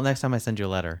 Well, next time I send you a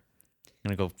letter,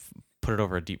 I'm going to go put it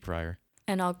over a deep fryer.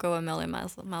 And I'll go a million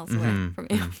miles away Mhm. from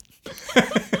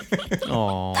you.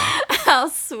 Oh. How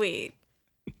sweet.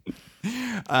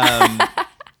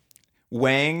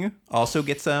 Wang also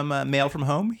gets some mail from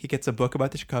home. He gets a book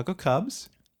about the Chicago Cubs.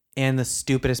 And the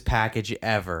stupidest package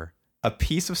ever. A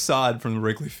piece of sod from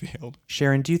Wrigley Field.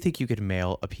 Sherren, do you think you could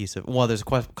mail a piece of... Well, there's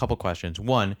a couple questions.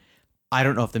 One, I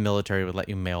don't know if the military would let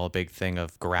you mail a big thing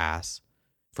of grass,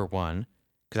 for one,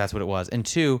 because that's what it was. And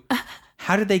two,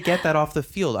 how did they get that off the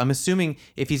field? I'm assuming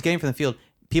if he's getting from the field,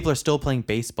 people are still playing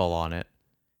baseball on it.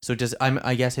 So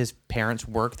I guess his parents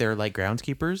work there like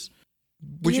groundskeepers?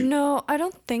 I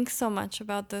don't think so much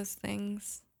about those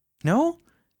things. No?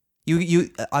 You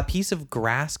a piece of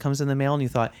grass comes in the mail and you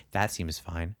thought, that seems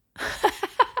fine.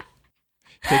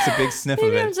 Takes a big sniff of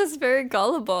Maybe it. I'm just very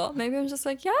gullible. Maybe I'm just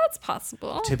like, yeah, it's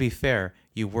possible. To be fair,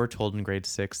 you were told in grade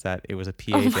 6 that it was a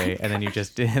PA day, and then you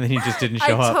just didn't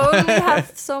show I up. totally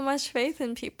have so much faith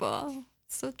in people.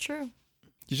 It's so true.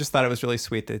 You just thought it was really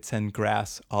sweet they'd send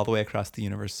grass all the way across the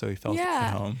universe so he felt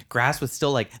at home. Grass with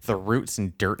still like the roots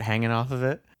and dirt hanging off of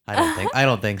it. I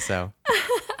don't think so.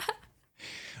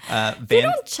 They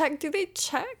don't check. Do they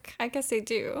check? I guess they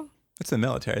do. It's the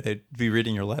military. They'd be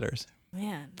reading your letters.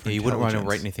 Man. Yeah, you wouldn't want to Intelligence.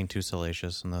 write anything too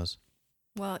salacious in those.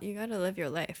 Well, you got to live your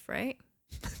life, right?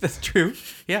 That's true.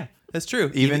 Yeah, that's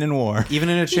true. Even in war. Even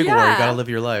in a chick war, you Yeah. gotta live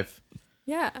your life.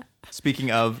 Yeah. Speaking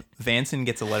of, Vanson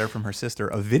gets a letter from her sister,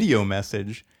 a video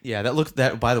message. Yeah,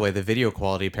 by the way, the video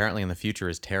quality apparently in the future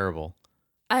is terrible.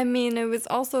 I mean, it was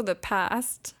also the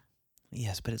past.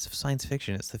 Yes, but it's science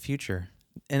fiction. It's the future.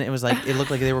 And it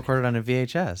looked like they recorded on a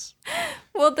VHS.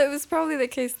 Well, that was probably the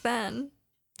case then.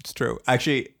 It's true.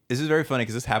 Actually, this is very funny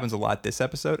because this happens a lot this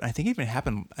episode. And I think it even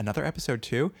happened another episode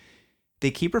too.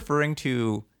 They keep referring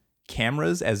to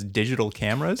cameras as digital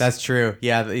cameras. That's true.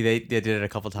 Yeah, they did it a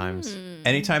couple times.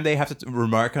 Anytime they have to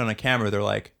remark on a camera, they're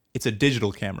like, it's a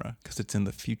digital camera because it's in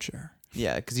the future.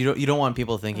 Yeah, because you don't want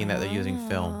people thinking that they're using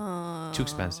film. Too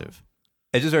expensive.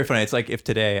 It's just very funny. It's like if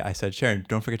today I said, Sherren,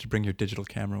 don't forget to bring your digital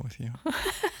camera with you.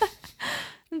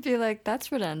 And be like,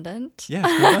 that's redundant. Yeah,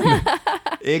 it's redundant.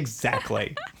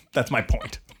 Exactly. That's my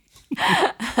point.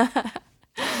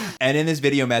 And in this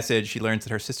video message, she learns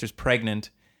that her sister's pregnant,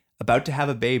 about to have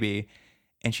a baby,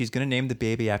 and she's going to name the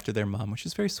baby after their mom, which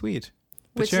is very sweet.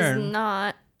 But Which Sherren, is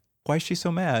not, why is she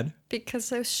so mad?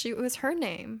 because it was her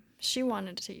name. She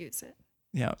wanted to use it.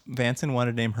 Yeah, Vanson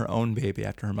wanted to name her own baby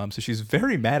after her mom, so she's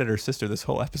very mad at her sister this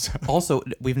whole episode. Also,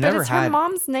 we've But never it's had... her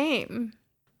mom's name.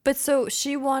 But so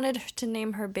she wanted to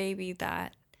name her baby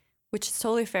that, which is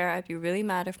totally fair. I'd be really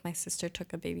mad if my sister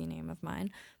took a baby name of mine.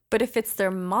 But if it's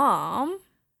their mom,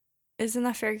 isn't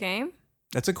that fair game?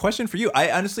 That's a question for you.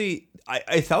 I honestly,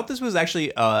 I thought this was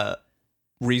actually a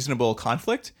reasonable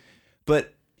conflict,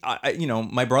 but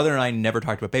my brother and I never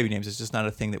talked about baby names. It's just not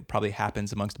a thing that probably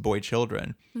happens amongst boy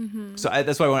children. Mm-hmm. So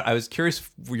that's why I was curious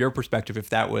for your perspective if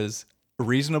that was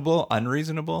reasonable,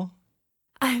 unreasonable.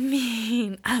 I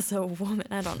mean, as a woman,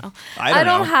 I don't know. I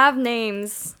don't know. have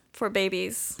names for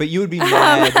babies. But you would be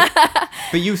mad.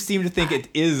 But you seem to think it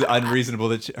is unreasonable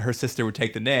that her sister would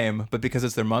take the name, but because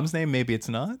it's their mom's name, maybe it's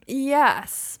not?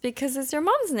 Yes, because it's your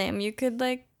mom's name. You could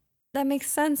that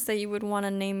makes sense that you would want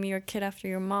to name your kid after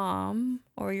your mom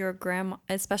or your grandma,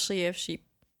 especially if she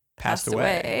passed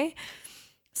away.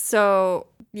 So,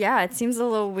 yeah, it seems a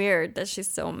little weird that she's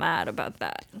so mad about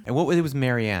that. And it was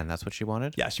Marianne. That's what she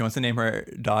wanted? Yeah, she wants to name her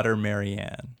daughter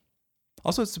Marianne.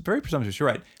 Also, it's very presumptuous. You're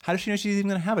right. How does she know she's even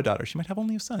going to have a daughter? She might have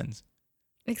only sons.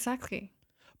 Exactly.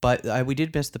 But we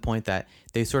did miss the point that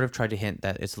they sort of tried to hint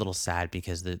that it's a little sad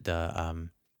because the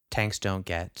tanks don't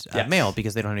get mail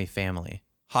because they don't have any family.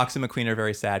 Hawks and McQueen are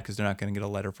very sad because they're not going to get a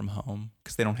letter from home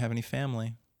because they don't have any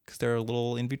family because they're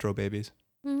little in vitro babies.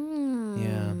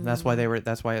 Yeah, that's why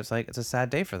it's a sad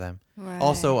day for them. Right.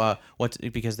 Also,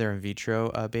 because they're in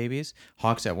vitro babies.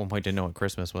 Hawks at one point didn't know what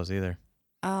Christmas was either.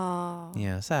 Oh.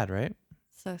 Yeah, sad, right?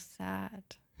 So sad.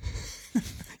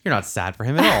 You're not sad for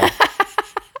him at all.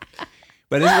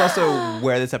 But this is also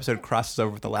where this episode crosses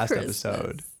over with the last Christmas.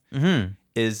 episode. Mm-hmm.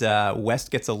 Is West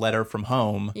gets a letter from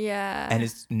home. Yeah. And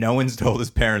no one's told his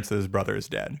parents that his brother is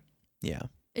dead. Yeah.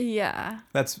 Yeah.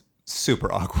 That's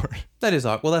super awkward. That is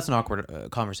awkward. Well, that's an awkward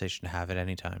conversation to have at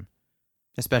any time,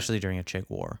 especially during a chick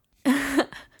war.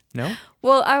 No?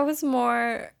 Well, I was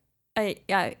more...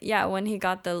 when he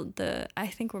got the I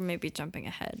think we're maybe jumping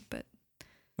ahead, but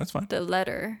that's fine. The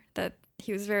letter that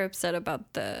he was very upset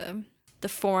about the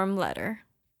form letter.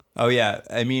 Oh yeah,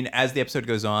 I mean, as the episode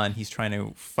goes on, he's trying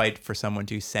to fight for someone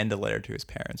to send a letter to his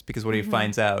parents because what he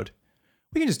finds out,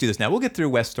 we can just do this now. We'll get through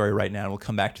West's story right now, and we'll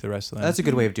come back to the rest of them. That's a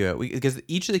good way of doing it because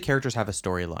each of the characters have a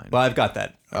storyline. Well, I've got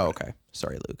that. Oh, okay.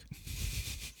 Sorry, Luke.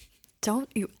 Don't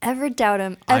you ever doubt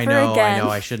him ever I again. know.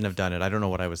 I shouldn't have done it. I don't know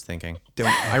what I was thinking. Don't.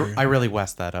 I really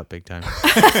West that up big time.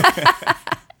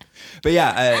 But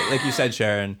yeah, like you said,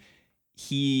 Sherren,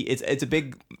 it's a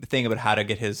big thing about how to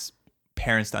get his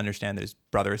parents to understand that his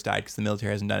brother has died because the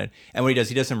military hasn't done it. And what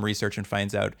he does some research and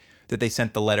finds out that they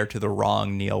sent the letter to the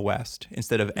wrong Neil West.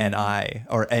 Instead of N-I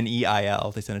or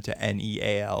N-E-I-L, they sent it to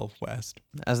N-E-A-L West.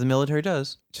 As the military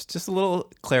does. Just a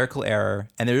little clerical error.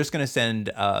 And they're just going to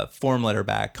send a form letter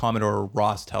back. Commodore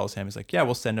Ross tells him, he's like, yeah,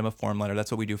 we'll send him a form letter.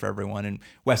 That's what we do for everyone. And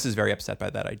West is very upset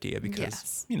by that idea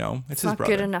because, it's his not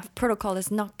brother. Good enough. Protocol is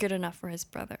not good enough for his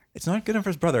brother. It's not good enough for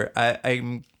his brother.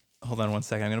 I'm hold on one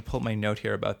second. I'm going to pull up my note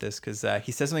here about this because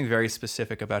he says something very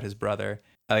specific about his brother.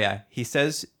 Oh, yeah. He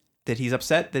says that he's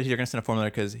upset that they're going to send a form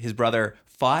letter because his brother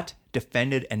fought,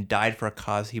 defended, and died for a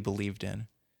cause he believed in.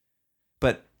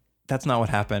 But that's not what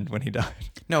happened when he died.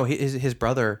 No, his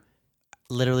brother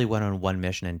literally went on one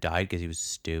mission and died because he was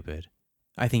stupid.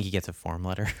 I think he gets a form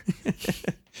letter.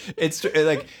 It's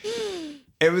like...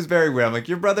 It was very weird. I'm like,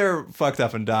 your brother fucked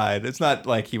up and died. It's not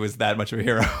like he was that much of a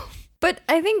hero. But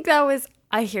I think that was...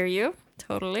 I hear you,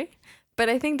 totally. But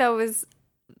I think that was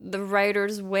the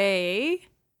writer's way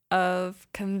of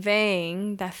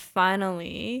conveying that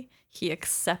finally he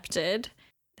accepted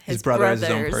his brother as his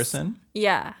own person?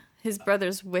 Yeah, his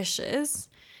brother's wishes,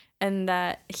 and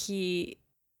that he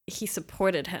he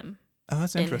supported him. Oh,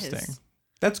 that's interesting.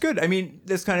 That's good. I mean,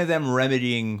 that's kind of them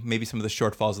remedying maybe some of the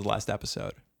shortfalls of the last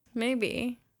episode.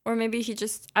 Maybe. Or maybe he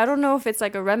just, I don't know if it's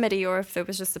like a remedy or if it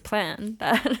was just a plan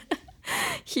that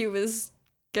he was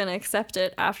going to accept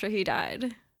it after he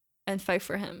died and fight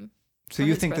for him. So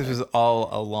you think this was all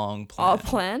a long plan? All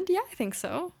planned? Yeah, I think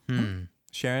so.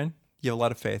 Sherren, you have a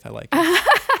lot of faith. I like it.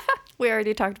 We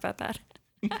already talked about that.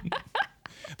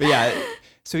 But yeah,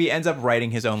 so he ends up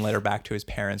writing his own letter back to his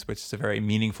parents, which is a very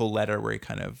meaningful letter where he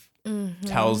kind of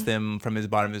tells them from his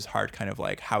bottom of his heart kind of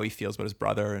like how he feels about his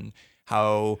brother and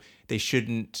how they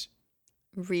shouldn't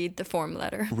read the form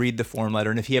letter.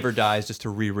 And if he ever dies, just to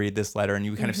reread this letter. And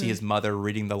you kind of see his mother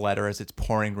reading the letter as it's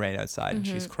pouring rain outside and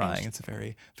she's crying. It's a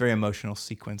very, very emotional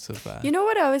sequence of... You know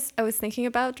what I was thinking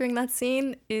about during that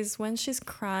scene is when she's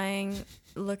crying,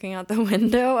 looking out the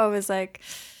window, I was like,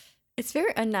 it's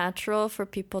very unnatural for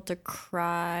people to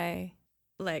cry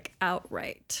like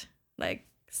outright, like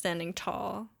standing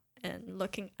tall and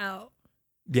looking out.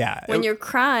 Yeah. When you're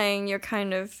crying, you're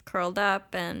kind of curled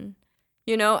up and...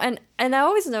 You know, and I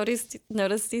always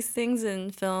notice these things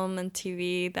in film and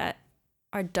TV that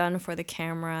are done for the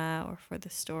camera or for the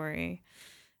story.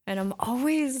 And I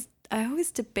always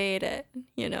debate it,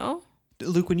 you know?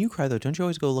 Luke, when you cry, though, don't you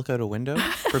always go look out a window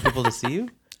for people to see you?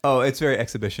 Oh, it's very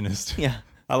exhibitionist. Yeah.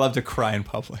 I love to cry in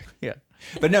public. Yeah.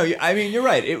 But no, I mean, you're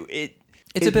right.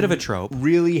 It's a bit of a trope.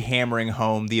 Really hammering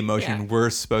home the emotion we're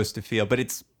supposed to feel. But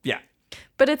it's, yeah.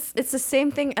 But it's the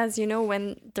same thing as, you know,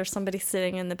 when there's somebody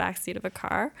sitting in the back seat of a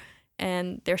car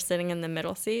and they're sitting in the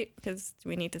middle seat because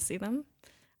we need to see them.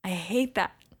 I hate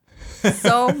that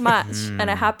so much. And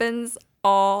it happens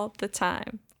all the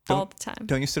time.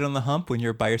 Don't you sit on the hump when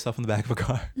you're by yourself in the back of a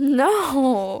car?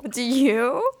 No. Do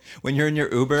you? When you're in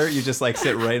your Uber, you just like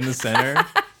sit right in the center.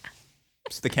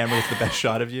 So the camera gets the best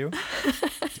shot of you.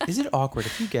 Is it awkward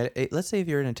if you get it? Let's say if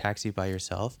you're in a taxi by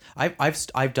yourself.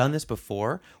 I've done this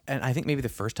before, and I think maybe the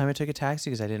first time I took a taxi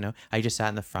because I didn't know, I just sat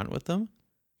in the front with them.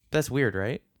 That's weird,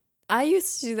 right? I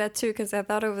used to do that too because I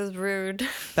thought it was rude.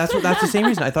 That's the same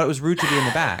reason. I thought it was rude to be in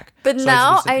the back. But so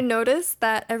now I noticed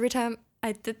that every time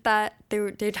I did that,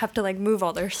 they'd have to like move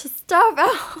all their stuff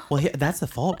out. Well, that's the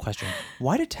follow-up question.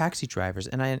 Why do taxi drivers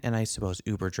and I suppose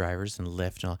Uber drivers and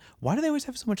Lyft and all, why do they always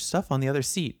have so much stuff on the other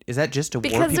seat? Is that just to ward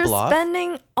people off? Because they're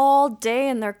spending all day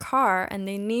in their car and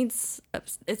they need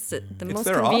it's the most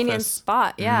convenient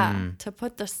spot, to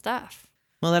put their stuff.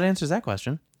 Well, that answers that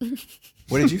question.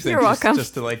 What did you think? You're welcome.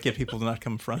 Just to like get people to not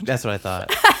come front. That's what I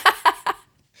thought.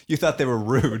 You thought they were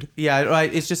rude. Yeah,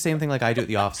 it's just the same thing like I do at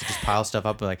the office. I just pile stuff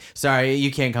up and like, sorry, you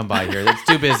can't come by here. It's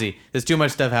too busy. There's too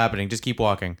much stuff happening. Just keep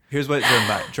walking. Here's what Jordan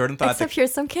thought. Jordan thought Except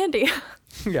here's some candy.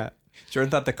 Yeah.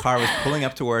 Jordan thought the car was pulling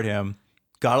up toward him.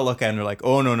 Got to look at him. They're like,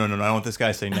 oh, no. I don't want this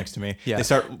guy sitting next to me. Yeah. They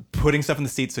start putting stuff in the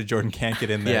seat so Jordan can't get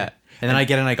in there. Yeah. And then I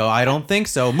get in and I go, I don't think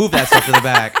so. Move that stuff to the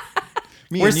back.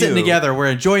 We're sitting together.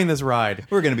 We're enjoying this ride.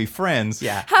 We're going to be friends.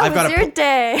 Yeah. How was your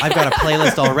day? I've got a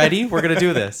playlist already. We're going to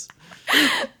do this.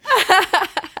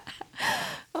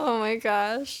 Oh my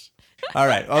gosh. All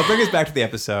right. Well, I'll bring us back to the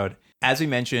episode. As we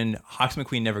mentioned, Hawks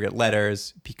McQueen never get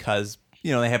letters because,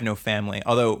 you know, they have no family.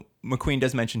 Although McQueen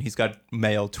does mention he's got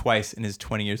mail twice in his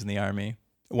 20 years in the Army.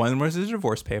 One was his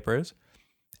divorce papers,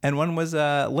 and one was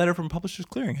a letter from Publishers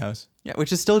Clearinghouse. Yeah,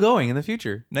 which is still going in the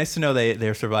future. Nice to know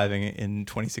they're surviving in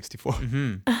 2064.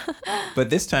 Mm-hmm. But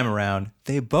this time around,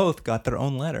 they both got their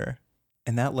own letter.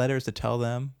 And that letter is to tell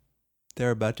them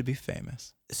they're about to be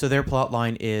famous. So their plot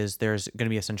line is there's going to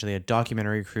be essentially a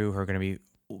documentary crew who are going to be,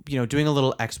 you know, doing a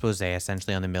little expose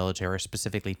essentially on the military, or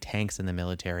specifically tanks in the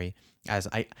military. As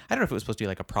I don't know if it was supposed to be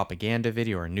like a propaganda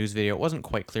video or a news video. It wasn't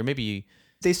quite clear. Maybe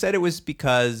they said it was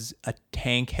because a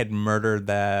tank had murdered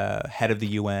the head of the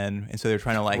UN, and so they're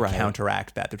trying to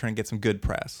counteract that. They're trying to get some good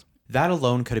press. That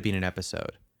alone could have been an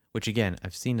episode, which again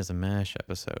I've seen as a MASH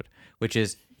episode, which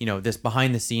is, you know, this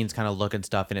behind the scenes kind of look and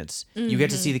stuff, and it's you get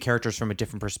to see the characters from a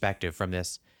different perspective from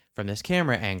this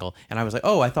camera angle. And I was like,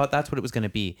 oh, I thought that's what it was going to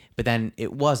be, but then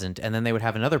it wasn't. And then they would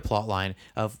have another plot line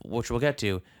of, which we'll get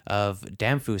to, of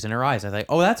Damphus and her eyes. I was like,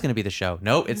 oh, that's going to be the show.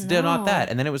 Nope, it's still not that.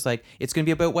 And then it was like, it's going to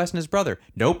be about Wes and his brother.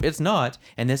 Nope, it's not.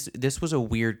 And this was a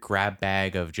weird grab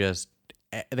bag of just,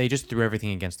 they just threw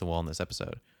everything against the wall in this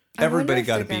episode. Everybody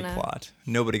got a B plot.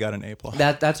 Nobody got an A plot.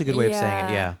 That's a good way of saying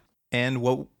it, yeah. And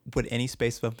what would any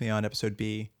Space Above and Beyond episode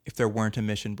be if there weren't a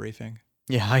mission briefing?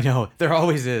 Yeah, I know. There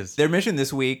always is. Their mission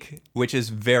this week, which is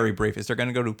very brief, is they're going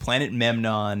to go to planet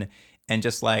Memnon and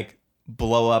just like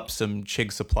blow up some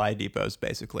Chig supply depots,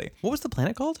 basically. What was the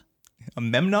planet called? A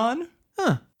Memnon?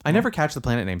 Huh. I never catch the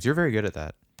planet names. You're very good at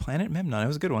that. Planet Memnon. It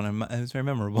was a good one. It was very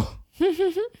memorable.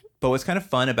 But what's kind of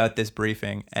fun about this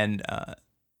briefing, and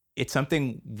it's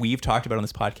something we've talked about on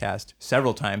this podcast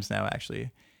several times now,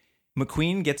 actually.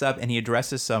 McQueen gets up and he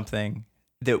addresses something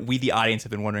that we, the audience,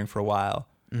 have been wondering for a while.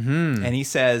 Mm-hmm. And he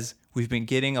says, we've been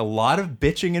getting a lot of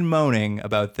bitching and moaning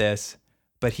about this,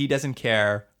 but he doesn't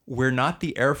care. We're not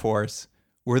the Air Force.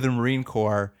 We're the Marine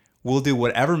Corps. We'll do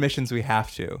whatever missions we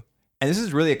have to. And this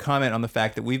is really a comment on the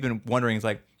fact that we've been wondering, is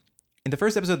like, in the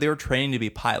first episode, they were training to be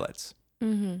pilots.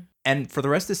 Mm-hmm. And for the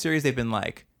rest of the series, they've been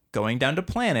like going down to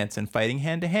planets and fighting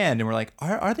hand to hand. And we're like,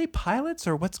 are they pilots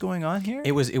or what's going on here?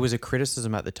 It was a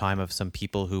criticism at the time of some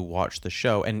people who watched the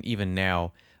show, and even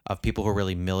now, of people who are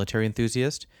really military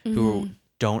enthusiasts who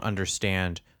don't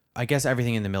understand. I guess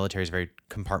everything in the military is very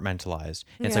compartmentalized.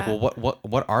 And it's like, well,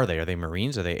 what are they? Are they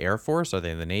Marines? Are they Air Force? Are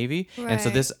they in the Navy? Right. And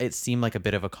so it seemed like a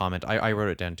bit of a comment. I wrote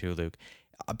it down too, Luke.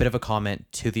 A bit of a comment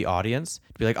to the audience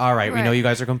to be like, all right, we know you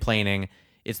guys are complaining.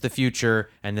 It's the future,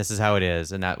 and this is how it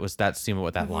is. And that seemed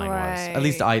what that line was. At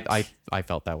least I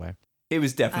felt that way. It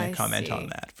was definitely a comment on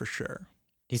that, for sure.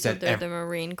 He said they're the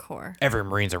Marine Corps. Every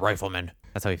Marine's a rifleman.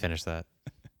 That's how he finished that.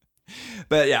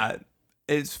 But yeah,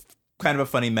 it's kind of a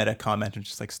funny meta comment. And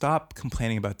just like, stop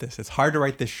complaining about this. It's hard to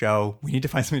write this show. We need to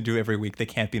find something to do every week. They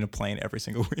can't be in a plane every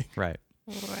single week. Right.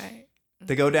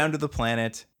 They go down to the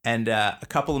planet, and a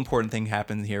couple important things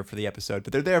happen here for the episode,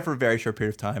 but they're there for a very short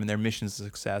period of time, and their mission's a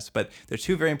success. But there are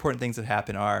two very important things that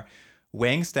happen are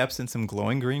Wang steps in some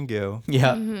glowing green goo.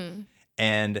 Yeah. Mm-hmm.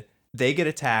 And they get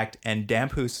attacked, and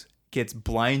Damphus gets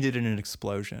blinded in an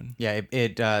explosion. Yeah,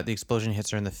 the explosion hits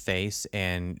her in the face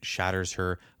and shatters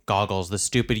her goggles, the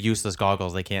stupid, useless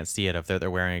goggles. They can't see it if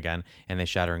they're wearing again, and they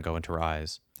shatter and go into her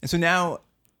eyes. And so now,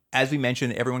 as we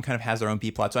mentioned, everyone kind of has their own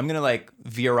B-plot. So I'm going to like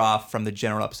veer off from the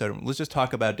general episode. Let's just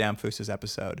talk about Damphus's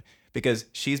episode, because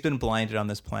she's been blinded on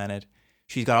this planet.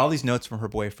 She's got all these notes from her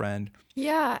boyfriend.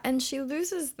 Yeah, and she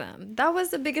loses them. That was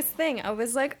the biggest thing. I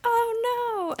was like,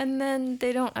 oh no. And then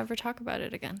they don't ever talk about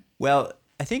it again. Well,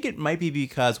 I think it might be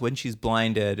because when she's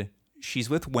blinded, she's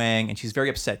with Wang and she's very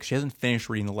upset because she hasn't finished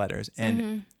reading the letters.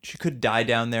 And she could die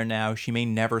down there now. She may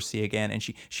never see again. And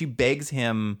she begs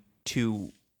him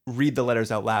to read the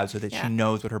letters out loud so that she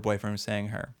knows what her boyfriend was saying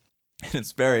to her. And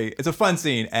it's a fun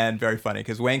scene and very funny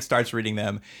because Wang starts reading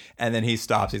them and then he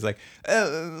stops. He's like,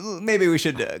 maybe we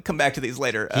should come back to these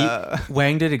later.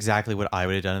 Wang did exactly what I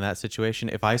would have done in that situation.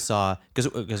 If I saw,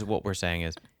 because what we're saying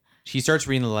is, he starts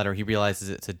reading the letter. He realizes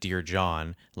it's a Dear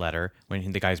John letter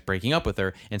when the guy's breaking up with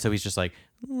her. And so he's just like,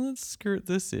 let's skirt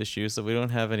this issue so we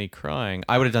don't have any crying.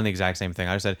 I would have done the exact same thing.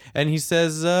 I would have said, and he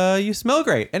says, you smell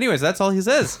great. Anyways, that's all he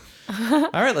says.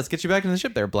 All right, let's get you back in the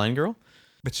ship there, blind girl.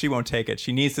 But she won't take it.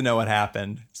 She needs to know what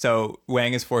happened. So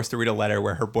Wang is forced to read a letter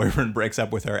where her boyfriend breaks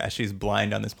up with her as she's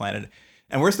blind on this planet.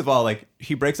 And worst of all, like,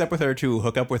 he breaks up with her to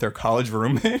hook up with her college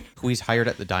roommate. Who he's hired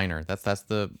at the diner. That's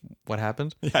what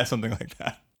happened? Yeah, something like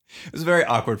that. It was very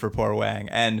awkward for poor Wang.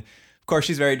 And of course,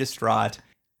 she's very distraught.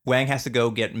 Wang has to go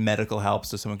get medical help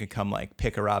so someone can come like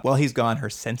pick her up. While he's gone, her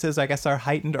senses, I guess, are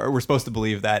heightened, or we're supposed to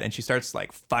believe that. And she starts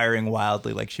like firing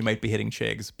wildly, like she might be hitting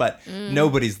Chigs, but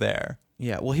nobody's there.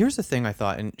 Yeah. Well, here's the thing I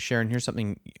thought, and Sherren, here's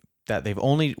something that they've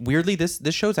only weirdly, this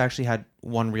show's actually had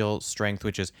one real strength,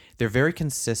 which is they're very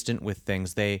consistent with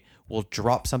things. They will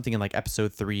drop something in like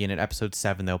episode 3, and in episode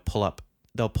 7, they'll pull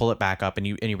it back up and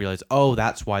you realize, oh,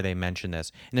 that's why they mentioned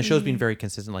this. And the show's been very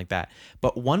consistent like that.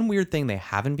 But one weird thing they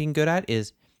haven't been good at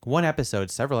is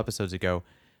several episodes ago,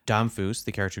 Damphus,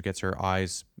 the character who gets her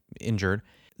eyes injured,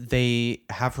 they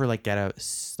have her like get a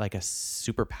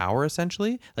superpower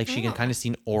essentially. Like she can kind of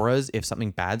see auras if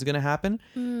something bad's going to happen,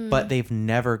 but they've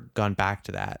never gone back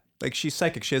to that. Like she's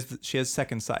psychic. She has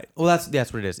second sight. Well,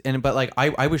 that's what it is. But like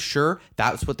I was sure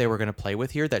that's what they were going to play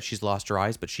with here, that she's lost her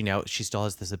eyes, but she still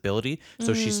has this ability,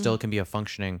 so she still can be a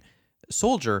functioning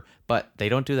soldier. But they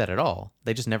don't do that at all.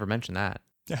 They just never mention that.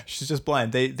 Yeah, she's just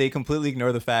blind. They completely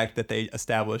ignore the fact that they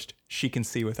established she can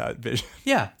see without vision.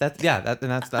 That's what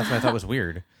I thought was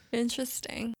weird.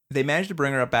 Interesting. They managed to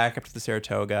bring her back up to the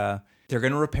Saratoga. They're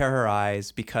going to repair her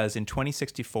eyes because in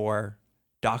 2064,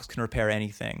 docs can repair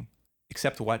anything.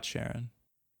 Except what, Sherren?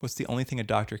 What's the only thing a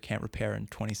doctor can't repair in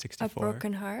 2064? A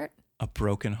broken heart. A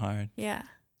broken heart. Yeah.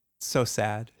 So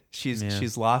sad.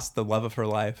 She's lost the love of her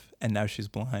life, and now she's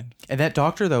blind. And that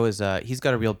doctor, though, is he's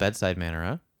got a real bedside manner,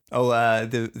 huh? Oh,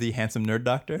 the handsome nerd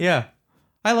doctor? Yeah.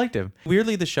 I liked him.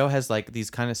 Weirdly, the show has like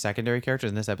these kind of secondary characters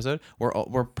in this episode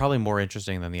were probably more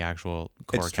interesting than the actual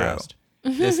core cast.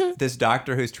 This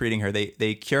doctor who's treating her,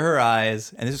 they cure her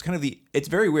eyes, and this is kind of it's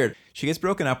very weird. She gets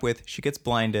broken up with, she gets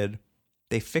blinded,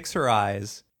 they fix her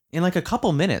eyes, in like a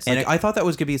couple minutes. Like, I thought that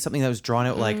was going to be something that was drawn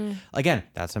out. Like, again,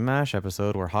 that's a MASH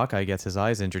episode where Hawkeye gets his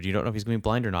eyes injured. You don't know if he's going to be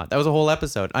blind or not. That was a whole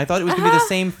episode. I thought it was going to be the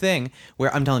same thing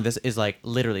where I'm telling you, this is like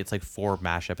literally, it's like 4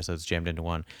 MASH episodes jammed into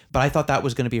one. But I thought that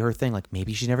was going to be her thing. Like,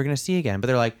 maybe she's never going to see again. But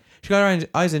they're like, she got her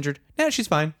eyes injured. Nah, she's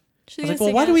fine. I was like,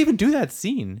 well, why do we even do that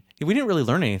scene? We didn't really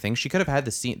learn anything. She could have had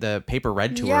the paper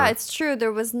read to her. Yeah, it's true.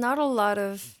 There was not a lot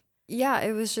of... Yeah,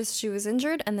 it was just she was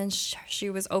injured, and then she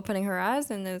was opening her eyes,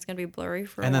 and it was going to be blurry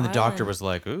for a while. And then the doctor was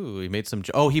like, ooh, he made some...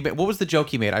 what was the joke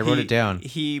he made? I wrote it down.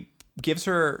 He gives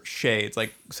her shades,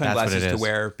 like sunglasses to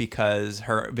wear because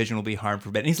her vision will be harmed for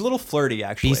a bit. And he's a little flirty,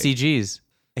 actually. BCGs.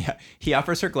 Yeah, he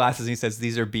offers her glasses, and he says,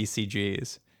 these are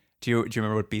BCGs. Do you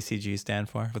remember what BCGs stand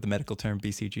for? What the medical term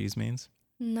BCGs means?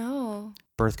 No.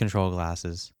 Birth control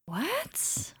glasses.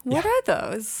 What? What are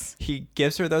those? He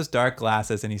gives her those dark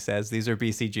glasses and he says, these are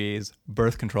BCGs,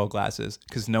 birth control glasses,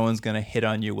 because no one's going to hit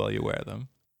on you while you wear them.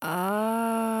 Oh,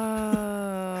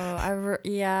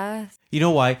 yeah. You know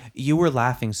why? You were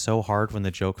laughing so hard when the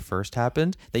joke first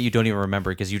happened that you don't even remember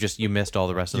because you missed all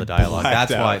the rest of the dialogue.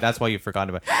 That's why you forgot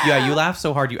about it. Yeah, you laughed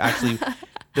so hard you actually,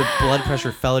 the blood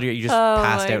pressure fell out of you just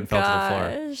passed out and fell to the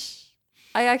floor.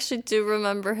 I actually do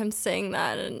remember him saying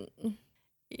that, and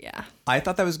yeah. I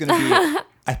thought that was going to be...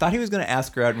 I thought he was going to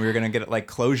ask her out and we were going to get like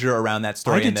closure around that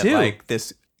story. I did and that too. Like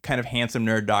this kind of handsome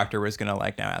nerd doctor was going to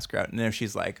like now ask her out. And then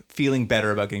she's like feeling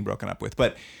better about getting broken up with.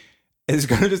 But it's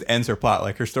going to just end her plot.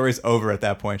 Like her story's over at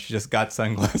that point. She just got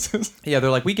sunglasses. Yeah,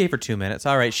 they're like, we gave her 2 minutes.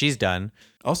 All right, she's done.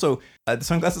 Also, the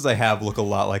sunglasses I have look a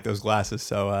lot like those glasses.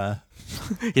 So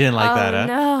you didn't like that, huh?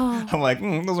 No. I'm like,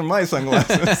 those are my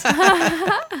sunglasses.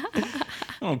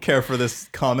 I don't care for this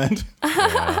comment.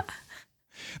 Yeah.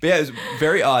 But yeah, it's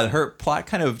very odd. Her plot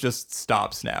kind of just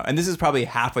stops now. And this is probably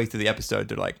halfway through the episode.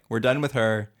 They're like, we're done with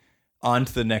her. On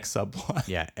to the next subplot.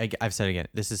 Yeah, I've said it again.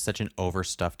 This is such an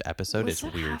overstuffed episode. Was it's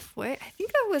it weird. Halfway? I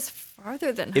think I was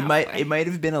farther than halfway. It might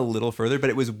have been a little further,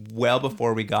 but it was well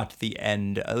before we got to the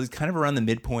end. It was kind of around the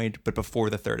midpoint, but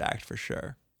before the third act for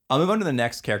sure. I'll move on to the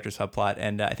next character subplot,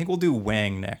 and I think we'll do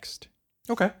Wang next.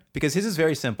 Okay. Because his is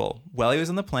very simple. While he was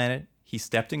on the planet, he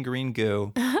stepped in green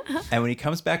goo, and when he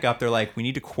comes back up, they're like, we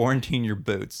need to quarantine your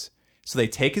boots. So they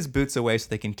take his boots away so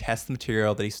they can test the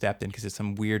material that he stepped in because it's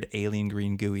some weird alien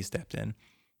green goo he stepped in.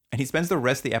 And he spends the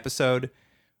rest of the episode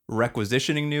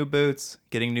requisitioning new boots,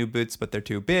 getting new boots, but they're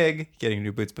too big, getting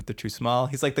new boots, but they're too small.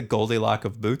 He's like the Goldilocks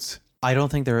of boots. I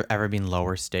don't think there have ever been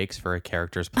lower stakes for a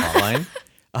character's plotline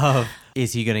of,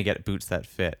 is he going to get boots that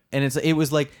fit? And it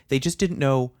was like, they just didn't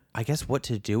know, I guess, what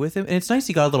to do with him. And it's nice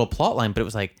he got a little plot line, but it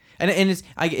was like,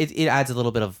 it adds a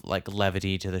little bit of like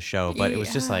levity to the show, but it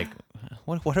was just like,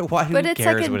 why do But it's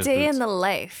cares like a what his day boots? in the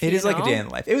life. It is like a day in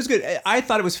the life. It was good. I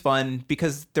thought it was fun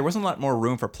because there wasn't a lot more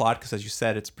room for plot because, as you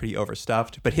said, it's pretty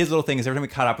overstuffed. But his little thing is every time we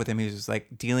caught up with him, he was just like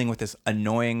dealing with this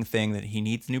annoying thing that he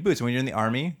needs new boots. And when you're in the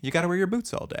army, you got to wear your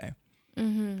boots all day.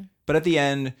 Mm-hmm. But at the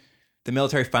end, the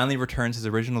military finally returns his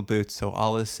original boots, so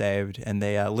all is saved. And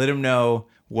they let him know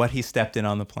what he stepped in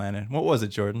on the planet. What was it,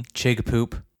 Jordan? Chig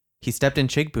poop. He stepped in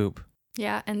chig poop.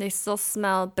 Yeah, and they still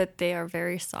smell, but they are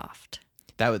very soft.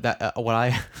 I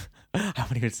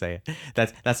wouldn't even say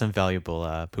it. That's some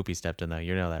valuable poop he stepped in, though.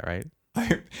 You know that, right?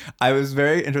 I was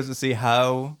very interested to see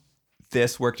how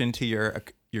this worked into your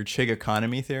chig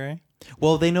economy theory.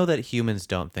 Well, they know that humans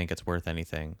don't think it's worth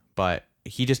anything, but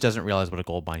he just doesn't realize what a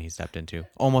gold mine he stepped into.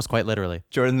 Almost quite literally.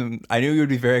 Jordan, I knew you would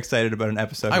be very excited about an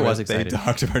episode where they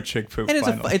talked about chig poop. And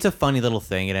it's a funny little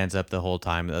thing. It ends up the whole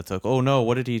time. It's like, oh no,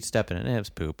 what did he step in? And it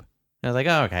was poop. And I was like,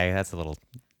 oh, okay, that's a little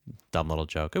dumb little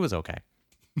joke. It was okay.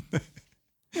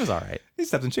 It was all right. He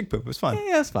stepped in chig poop. It was fun.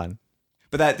 Yeah, it was fun.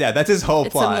 But that's his whole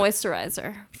plot. It's a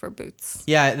moisturizer for boots.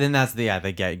 Yeah, then that's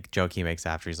the joke he makes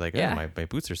after. He's like, oh, my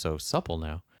boots are so supple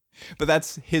now. But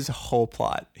that's his whole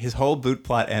plot. His whole boot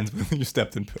plot ends when you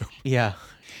stepped in poop. Yeah.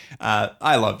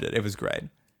 I loved it. It was great.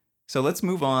 So let's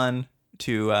move on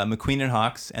to McQueen and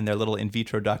Hawks and their little in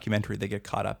vitro documentary they get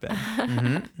caught up in.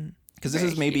 Mm-hmm. Because this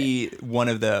is maybe one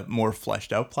of the more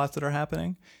fleshed out plots that are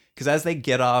happening. Because as they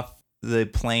get off the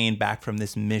plane back from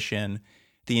this mission,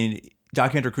 the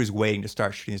documentary crew's waiting to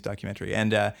start shooting this documentary.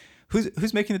 And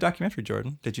who's making the documentary,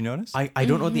 Jordan? Did you notice? I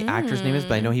don't know what the actor's name is,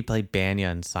 but I know he played Banya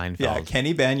in Seinfeld. Yeah,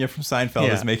 Kenny Banya from Seinfeld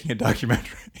is making a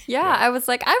documentary. Yeah, I was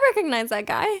like, I recognize that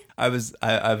guy. I was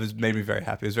made me very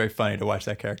happy. It was very funny to watch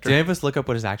that character. Did any of us look up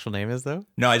what his actual name is, though?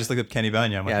 No, I just looked up Kenny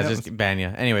Banya. I'm like, yeah, it's just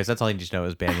Banya. Anyways, that's all you need to know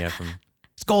is Banya from...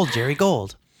 It's gold, Jerry,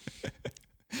 gold.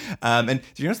 And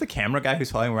do you notice the camera guy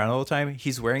who's following around all the time?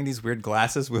 He's wearing these weird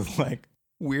glasses with like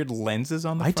weird lenses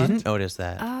on the front. I didn't notice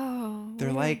that. Oh.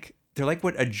 They're like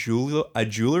what a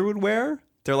jeweler would wear,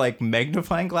 They're like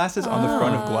magnifying glasses on the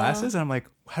front of glasses. And I'm like,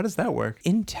 how does that work?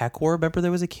 In Tech War, remember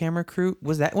there was a camera crew?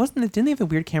 Didn't they have a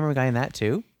weird camera guy in that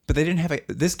too? But they didn't have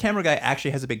this camera guy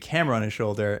actually has a big camera on his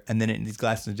shoulder, and then in these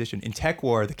glasses in addition. In Tech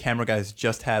War, the camera guys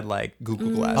just had like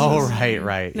Google glasses. Oh,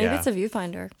 right. Maybe yeah. it's a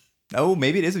viewfinder. Oh,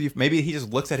 maybe it is maybe he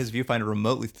just looks at his viewfinder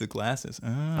remotely through the glasses.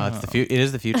 Oh. It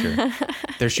is the future.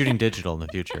 They're shooting digital in the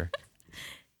future.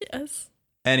 Yes.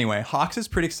 Anyway, Hawks is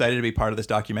pretty excited to be part of this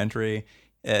documentary.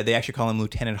 They actually call him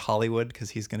Lieutenant Hollywood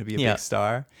because he's going to be a big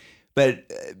star. But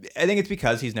I think it's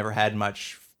because he's never had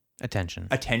much attention.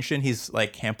 He's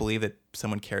like, can't believe that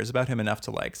someone cares about him enough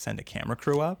to like send a camera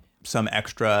crew up. Some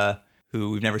extra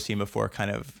who we've never seen before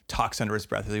kind of talks under his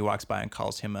breath as he walks by and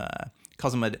calls him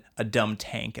a dumb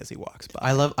tank as he walks by.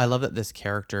 I love that this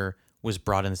character was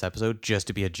brought in this episode just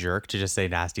to be a jerk, to just say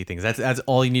nasty things. That's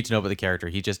all you need to know about the character.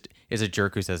 He just is a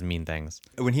jerk who says mean things.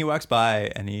 When he walks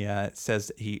by and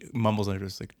he mumbles under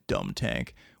his like dumb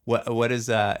tank. What is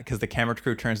because the camera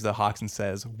crew turns to the Hawks and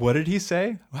says, what did he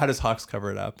say? How does Hawks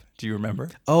cover it up? Do you remember?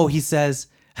 Oh, he says,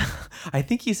 I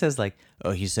think he says like,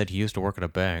 oh, he said he used to work at a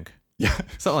bank. Yeah.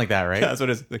 Something like that, right? Yeah, that's what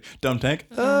it is. Like, dumb tank.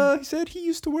 He said he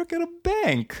used to work at a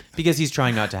bank. Because he's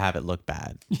trying not to have it look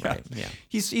bad. Yeah. Right? Yeah.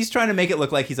 He's trying to make it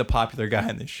look like he's a popular guy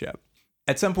in this ship.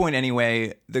 At some point,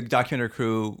 anyway, the documentary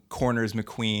crew corners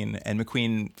McQueen, and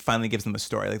McQueen finally gives them a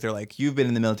story. Like, they're like, you've been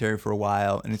in the military for a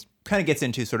while, and it kind of gets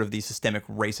into sort of the systemic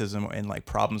racism and like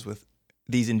problems with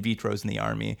these in vitros in the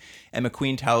army. And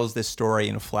McQueen tells this story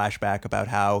in a flashback about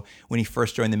how when he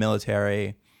first joined the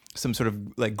military, some sort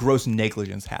of like gross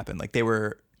negligence happened. Like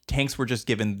tanks were just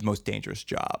given the most dangerous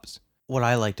jobs. What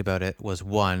I liked about it was,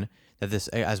 one, that this,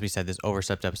 as we said, this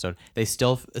overstepped episode,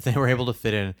 they were able to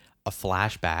fit in a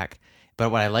flashback. But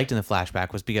what I liked in the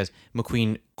flashback was because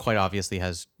McQueen quite obviously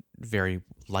has very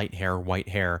light hair, white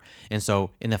hair. And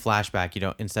so in the flashback,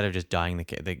 instead of just dyeing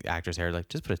the actor's hair, like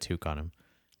just put a toque on him.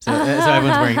 So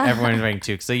everyone's wearing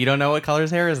toques. So you don't know what color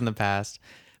his hair is in the past.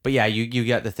 But yeah, you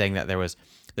get the thing that there was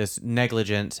this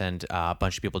negligence and a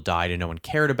bunch of people died and no one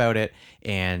cared about it.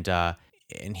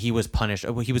 And he was punished.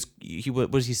 He was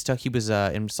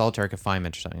in solitary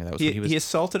confinement or something. That was he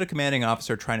assaulted a commanding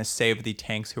officer trying to save the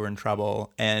tanks who were in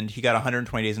trouble, and he got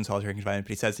 120 days in solitary confinement. But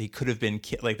he says he could have been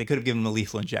they could have given him a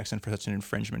lethal injection for such an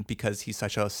infringement because he's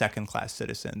such a second-class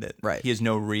citizen that he has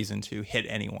no reason to hit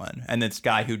anyone. And this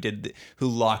guy who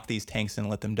locked these tanks and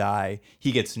let them die,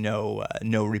 he gets no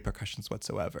repercussions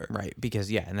whatsoever. Right,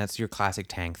 because and that's your classic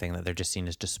tank thing, that they're just seen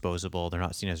as disposable. They're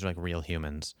not seen as like real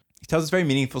humans. He tells this very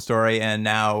meaningful story, and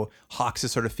now Hawks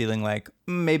is sort of feeling like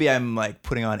maybe I'm like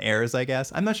putting on airs, I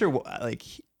guess. I'm not sure.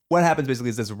 What happens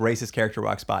basically is this racist character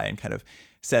walks by and kind of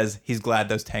says he's glad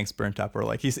those tanks burnt up, or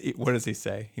like what does he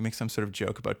say? He makes some sort of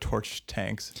joke about torched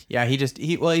tanks. Yeah,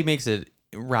 he makes a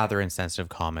rather insensitive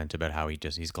comment about how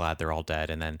he's glad they're all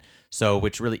dead, and then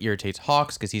which really irritates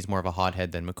Hawks because he's more of a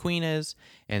hothead than McQueen is,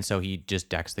 and so he just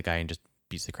decks the guy and just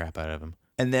beats the crap out of him.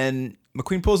 And then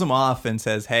McQueen pulls him off and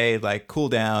says, hey, like, cool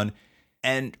down.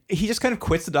 And he just kind of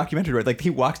quits the documentary, right? Like,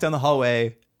 he walks down the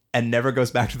hallway and never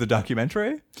goes back to the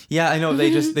documentary. Yeah, I know.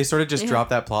 They sort of just dropped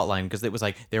that plot line because it was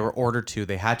like they were ordered to,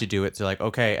 they had to do it. So like,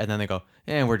 okay. And then they go,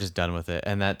 we're just done with it.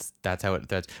 And that's how it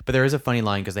does. But there is a funny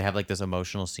line because they have like this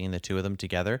emotional scene, the two of them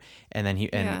together. And then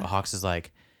Hawks is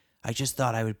like, I just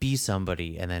thought I would be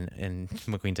somebody. And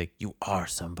McQueen's like, you are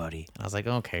somebody. I was like,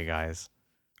 okay, guys,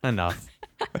 enough.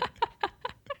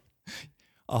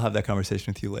 I'll have that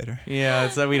conversation with you later. Yeah,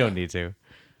 so we don't need to.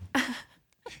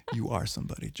 You are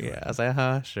somebody, Jordan. Yeah, I was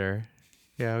like, sure.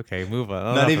 Yeah, okay, move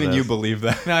on. Not even you believe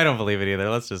that. No, I don't believe it either.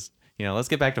 Let's just, let's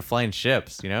get back to flying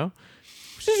ships,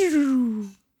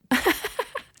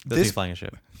 This flying a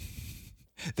ship.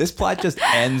 This plot just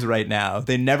ends right now.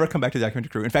 They never come back to the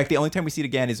documentary crew. In fact, the only time we see it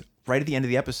again is right at the end of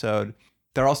the episode.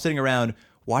 They're all sitting around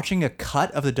watching a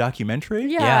cut of the documentary.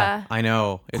 Yeah, I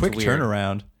know. It's quick weird. Yeah.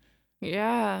 Turnaround.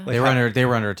 They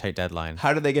were under a tight deadline.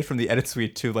 How did they get from the edit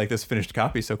suite to like this finished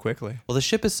copy so quickly? Well, the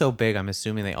ship is so big, I'm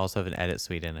assuming they also have an edit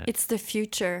suite in it. It's the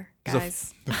future,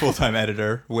 guys. The full-time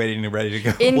editor waiting and ready to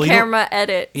go. In-camera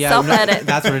edit. Yeah, Self-edit.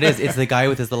 That's what it is. It's the guy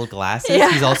with his little glasses.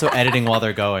 Yeah. He's also editing while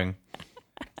they're going.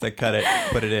 It's like, cut it,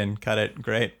 put it in, cut it.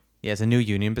 Great. Yeah, it's a new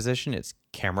union position. It's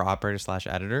camera operator /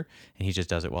 editor, and he just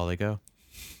does it while they go.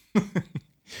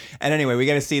 And anyway, we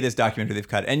got to see this documentary they've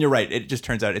cut. And you're right. It just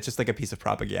turns out it's just like a piece of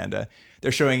propaganda.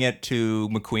 They're showing it to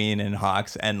McQueen and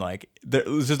Hawks. And like,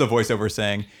 there's just a voiceover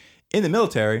saying, in the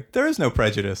military, there is no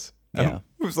prejudice. And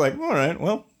it was like, all right,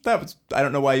 well, I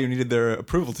don't know why you needed their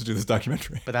approval to do this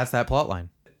documentary. But that's that plot line.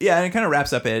 Yeah, and it kind of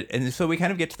wraps up it. And so we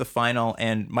kind of get to the final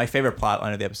and my favorite plot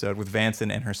line of the episode with Vanson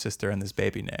and her sister and this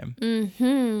baby name.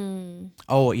 Mm-hmm.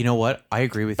 Oh, you know what? I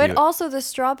agree with you. But also the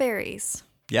strawberries.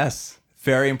 Yes.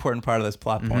 Very important part of this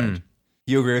plot point.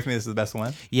 You agree with me this is the best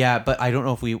one? Yeah, but I don't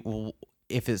know if we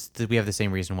have the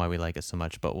same reason why we like it so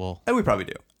much, but we'll... We probably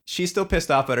do. She's still pissed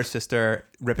off about her sister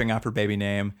ripping off her baby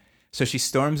name. So she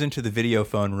storms into the video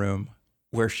phone room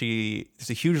where there's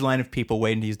a huge line of people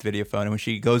waiting to use the video phone. And when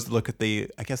she goes to look at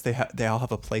I guess they all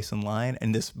have a place in line.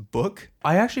 And this book.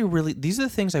 I actually these are the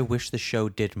things I wish the show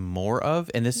did more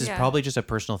of. And this is probably just a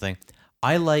personal thing.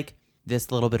 I like this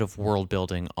little bit of world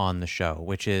building on the show,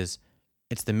 which is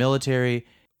it's the military.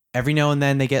 Every now and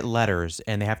then they get letters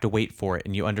and they have to wait for it.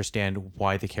 And you understand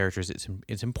why the characters,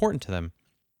 it's important to them.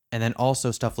 And then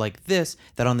also stuff like this,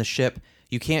 that on the ship,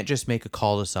 you can't just make a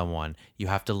call to someone. You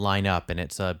have to line up, and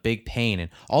it's a big pain. And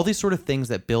all these sort of things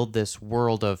that build this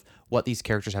world of what these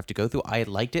characters have to go through. I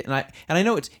liked it, and I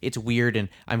know it's weird, and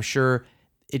I'm sure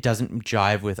it doesn't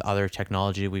jive with other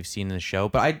technology we've seen in the show.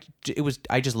 But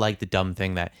I just like the dumb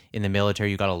thing that in the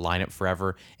military you got to line up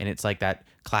forever, and it's like that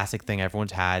classic thing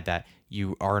everyone's had that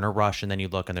you are in a rush and then you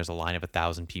look and there's a line of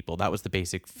 1,000 people. That was the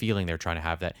basic feeling they're trying to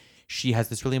have, that she has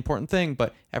this really important thing,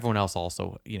 but everyone else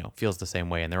also, feels the same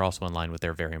way, and they're also in line with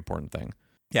their very important thing.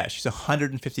 Yeah, she's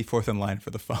 154th in line for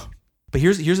the phone. But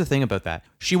here's the thing about that.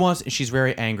 She's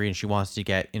very angry and she wants to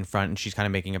get in front, and she's kind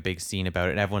of making a big scene about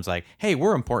it, and everyone's like, "Hey,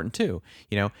 we're important too,"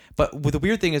 But the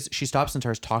weird thing is she stops and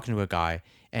starts talking to a guy,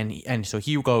 and so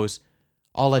he goes,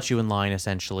 "I'll let you in line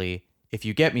essentially if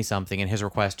you get me something," and his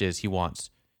request is he wants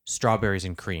strawberries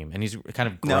and cream, and he's kind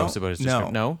of gross about his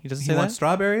description. No, he doesn't say that. He wants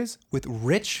strawberries with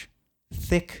rich,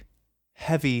 thick,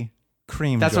 heavy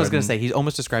cream. That's what I was gonna say. He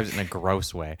almost describes it in a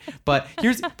gross way. But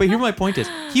here's my point is,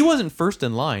 he wasn't first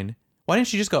in line. Why didn't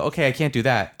she just go, "Okay, I can't do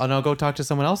that, and I'll go talk to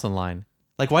someone else in line"?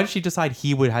 Like, why did she decide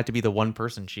he would have to be the one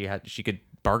person she could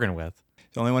bargain with?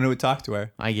 The only one who would talk to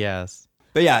her, I guess.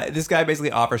 But yeah, this guy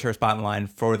basically offers her a spot in line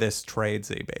for this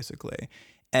tradesy, basically.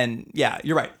 And yeah,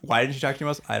 you're right. Why didn't she talk to anyone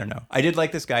else? I don't know. I did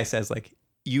like this guy says, like,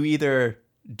 you either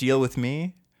deal with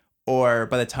me, or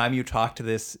by the time you talk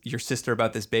to your sister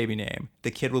about this baby name,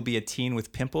 the kid will be a teen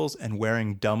with pimples and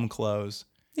wearing dumb clothes.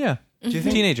 Yeah. Do you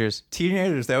think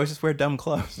teenagers, they always just wear dumb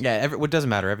clothes. Yeah, it doesn't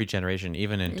matter. Every generation,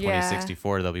 even in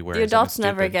 2064, they'll be wearing. The adults something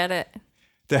never stupid.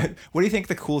 get it. What do you think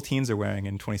the cool teens are wearing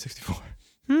in 2064?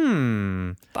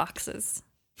 Boxes.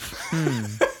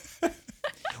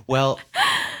 Well,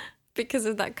 because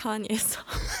of that Kanye song.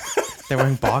 they're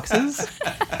wearing boxes?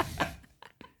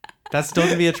 That's still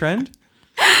gonna be a trend?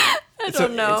 I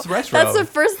don't know. It's retro. That's the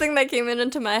first thing that came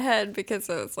into my head, because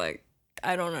I was like,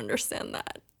 I don't understand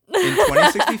that. In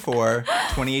 2064,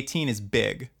 2018 is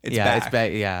big. It's back. It's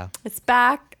back. Yeah, It's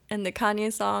back, and the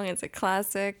Kanye song is a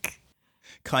classic.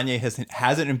 Kanye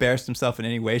hasn't embarrassed himself in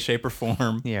any way, shape, or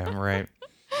form. yeah, right.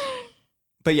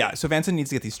 But yeah, so Vanson needs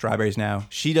to get these strawberries now.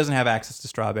 She doesn't have access to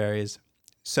strawberries,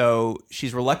 so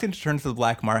she's reluctant to turn to the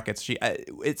black markets.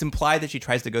 It's implied that she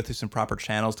tries to go through some proper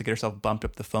channels to get herself bumped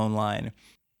up the phone line.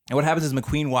 And what happens is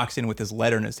McQueen walks in with this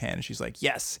letter in his hand, and she's like,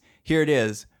 "Yes, here it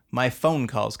is. My phone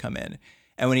calls come in."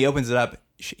 And when he opens it up,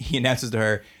 he announces to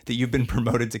her that you've been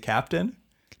promoted to captain.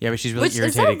 Yeah, but she's really Which,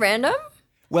 irritated. is that random?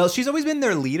 Well, she's always been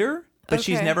their leader, but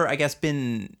she's Okay. never, I guess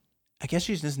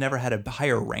she's just never had a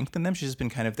higher rank than them. She's just been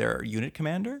kind of their unit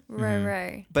commander.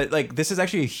 Right. But like, this is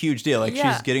actually a huge deal. Like,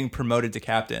 Yeah. she's getting promoted to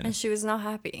captain. And she was not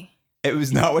happy. It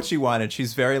was not what she wanted.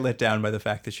 She's very let down by the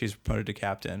fact that she's promoted to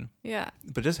captain. Yeah.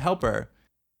 But just help her,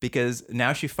 because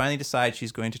now she finally decides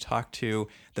she's going to talk to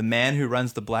the man who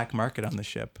runs the black market on the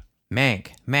ship.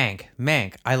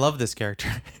 Mank. I love this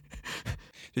character.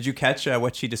 Did you catch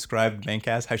what she described Mank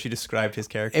as? How she described his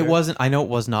character? I know it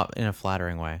was not in a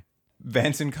flattering way.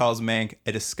 Vanson calls Mank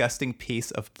a disgusting piece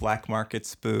of black market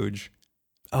spooge.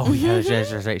 Oh, yeah,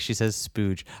 that's right. She says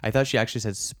spooge. I thought she actually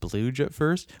said splooge at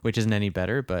first, which isn't any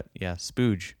better, but yeah,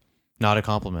 spooge. Not a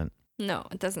compliment. No,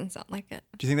 it doesn't sound like it.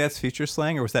 Do you think that's future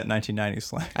slang, or was that 1990s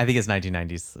slang? I think it's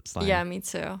 1990s slang. Yeah, me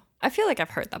too. I feel like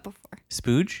I've heard that before.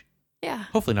 Spooge? Yeah.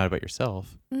 Hopefully not about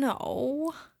yourself.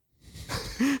 No.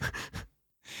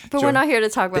 But we're not here to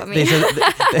talk about me.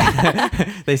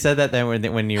 They said that then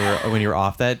when you were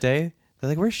off that day. They're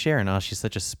like, "Where's Sherren?" Oh, she's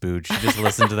such a spooge. She just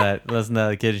listened to that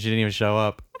kid. She didn't even show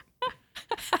up.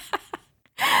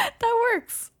 That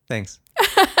works. Thanks.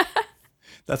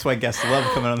 That's why guests love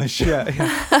coming on the show.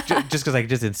 Yeah. Just because I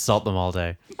just insult them all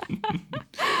day.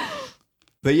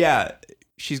 But yeah,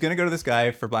 she's going to go to this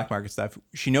guy for black market stuff.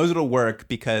 She knows it'll work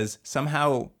because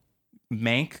somehow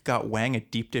Mank got Wang a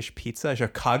deep dish pizza, a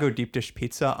Chicago deep dish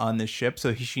pizza on this ship,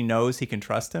 so she knows he can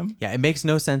trust him. Yeah, it makes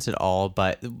no sense at all,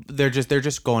 but they're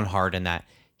just going hard in that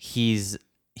he's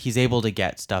able to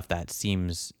get stuff that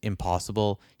seems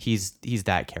impossible. He's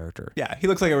that character. Yeah, he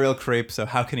looks like a real creep, so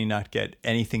how can he not get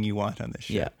anything you want on this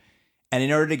ship? Yeah. And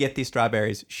in order to get these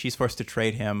strawberries, she's forced to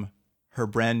trade him her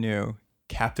brand new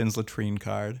captain's latrine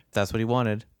card. That's what he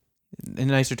wanted. And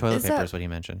nicer toilet Is paper that- is what he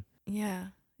mentioned. Yeah.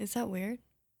 Is that weird?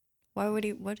 What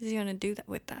is he gonna do that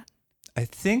with that? I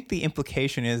think the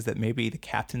implication is that maybe the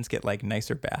captains get like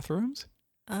nicer bathrooms.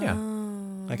 Yeah.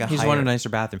 Oh. Like a He's higher- wanted a nicer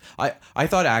bathroom. I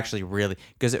thought actually really,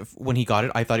 because when he got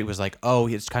it, I thought it was like, oh,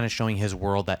 it's kind of showing his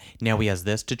world that now he has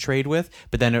this to trade with.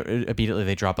 But then immediately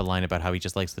they drop a line about how he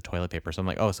just likes the toilet paper. So I'm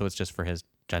like, oh, so it's just for his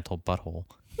gentle butthole.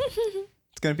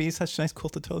 It's going to be such nice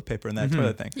quilted toilet paper in that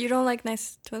toilet thing. You don't like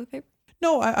nice toilet paper?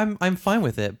 No, I'm fine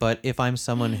with it. But if I'm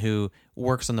someone who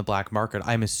works on the black market,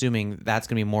 I'm assuming that's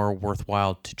going to be more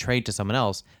worthwhile to trade to someone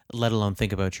else, let alone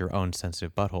think about your own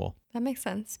sensitive butthole. That makes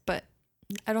sense, but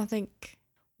I don't think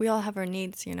we all have our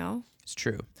needs, you know? It's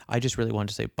true. I just really wanted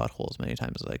to say butthole as many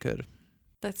times as I could.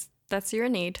 That's your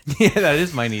need. Yeah, that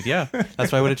is my need. Yeah.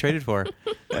 That's what I would have traded for.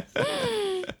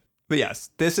 But yes,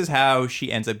 this is how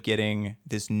she ends up getting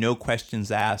this no questions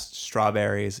asked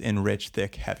strawberries in rich,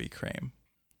 thick, heavy cream.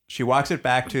 She walks it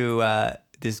back to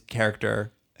this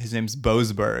character. His name's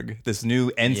Boseberg, this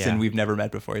new ensign we've never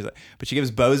met before. He's like, but she gives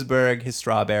Boseberg his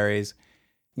strawberries.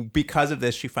 Because of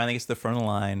this, she finally gets to the front of the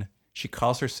line. She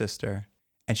calls her sister,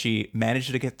 and she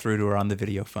managed to get through to her on the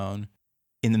video phone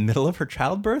in the middle of her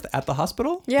childbirth at the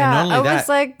hospital. Yeah, and not only I that, was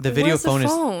like, the video where's phone the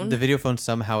is phone? the video phone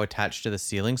somehow attached to the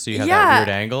ceiling, so you have Yeah, that weird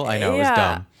angle. I know, it was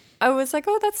dumb. I was like,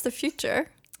 oh, that's the future.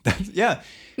 Yeah.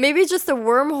 Maybe just a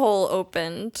wormhole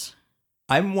opened.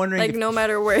 I'm wondering Like, if no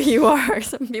matter where you are,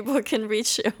 some people can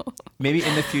reach you. maybe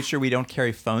in the future we don't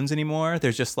carry phones anymore.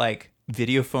 There's just like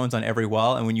video phones on every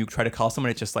wall, and when you try to call someone,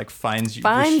 it just like finds you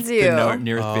the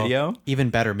nearest Oh, video. Even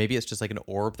better, maybe it's just like an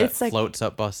orb that It's like floats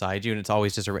up beside you, and it's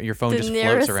always just your phone The just floats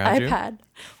nearest around iPad.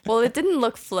 Well, it didn't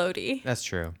look floaty. you. That's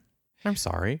true. I'm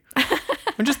sorry.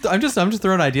 I'm just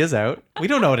throwing ideas out. We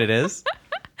don't know what it is.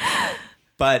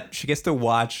 But she gets to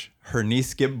watch her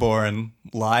niece get born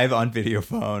live on video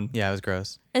phone. Yeah, it was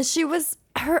gross. And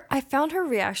I found her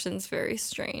reactions very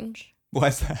strange.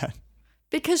 Why's that?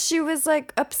 Because she was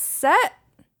like upset,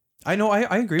 I know.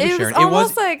 I agree with It was Sharon.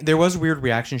 almost like- there was weird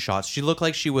reaction shots. She looked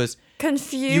like she was.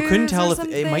 confused. You couldn't tell or if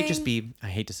something. it might just be. I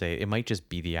hate to say it might just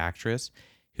be the actress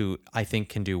who I think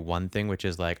can do one thing, which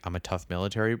is like, I'm a tough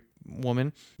military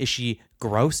woman. Is she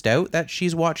grossed out that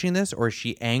she's watching this, or is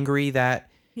she angry that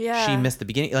she missed the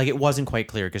beginning? Like, it wasn't quite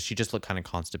clear because she just looked kind of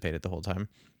constipated the whole time.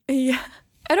 Yeah.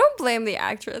 I don't blame the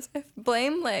actress. I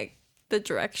blame like the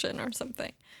direction or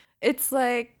something. It's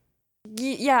like,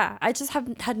 yeah, I just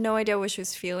had no idea what she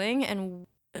was feeling, and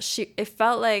it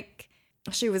felt like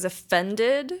she was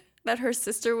offended that her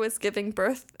sister was giving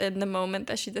birth in the moment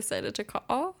that she decided to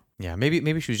call. Yeah,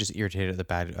 maybe she was just irritated at the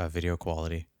bad video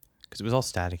quality because it was all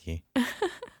staticky.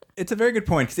 It's a very good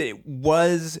point, because it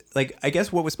was like, I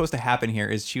guess what was supposed to happen here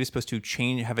is she was supposed to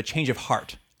have a change of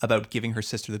heart about giving her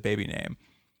sister the baby name.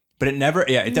 But it never,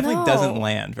 it definitely doesn't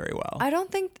land very well. I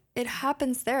don't think it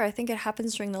happens there. I think it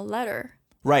happens during the letter.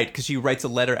 Right, because she writes a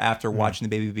letter after watching the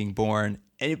baby being born.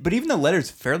 But even the letter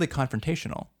is fairly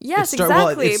confrontational. Yes, it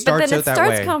exactly. starts but then out it that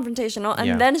starts way. confrontational, and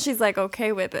Yeah. then she's like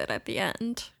okay with it at the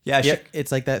end. Yeah, Yeah,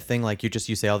 it's like that thing, like you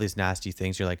say all these nasty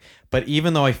things. You're like, but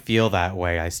even though I feel that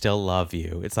way, I still love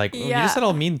you. It's like, well, you Yeah. just said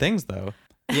all mean things though.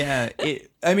 yeah.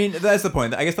 I mean, that's the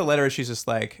point. I guess the letter, she's just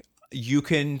like, you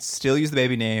can still use the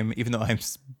baby name, even though I'm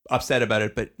upset about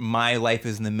it, but my life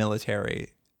is in the military,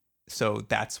 so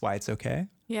that's why it's okay.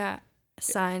 Yeah.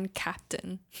 Sign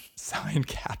Captain. Sign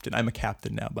Captain. I'm a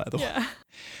captain now, by the way. Yeah.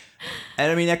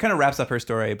 And I mean, that kind of wraps up her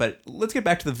story, but let's get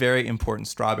back to the very important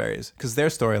strawberries, because their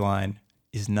storyline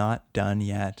is not done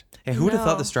yet. Hey, who would have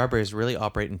thought the No. strawberries really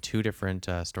operate in two different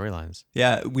storylines?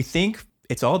 Yeah, we think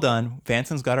it's all done.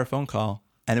 Vanson's got our phone call.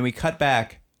 And then we cut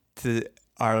back to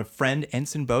our friend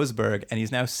Ensign Boseberg, and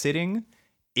he's now sitting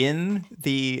in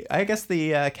the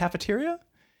cafeteria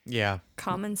Yeah.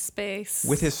 Common space.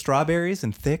 with his strawberries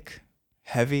and thick,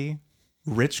 heavy,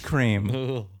 rich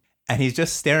cream. And he's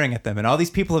just staring at them. And all these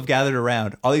people have gathered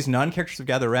around. All these non-characters have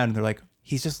gathered around, and they're like,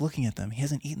 he's just looking at them. He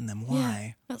hasn't eaten them.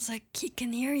 Why? I was like, he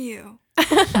can hear you.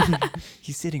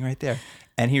 He's sitting right there.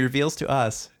 And he reveals to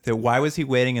us that why was he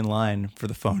waiting in line for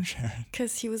the phone, Sharon?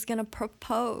 Because he was going to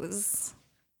propose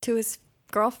to his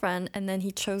girlfriend, and then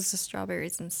he chose the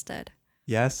strawberries instead.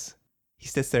 Yes. He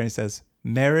sits there and he says,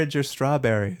 marriage or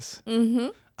strawberries? Mm-hmm.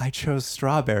 I chose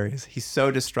strawberries. He's so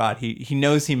distraught. He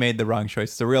knows he made the wrong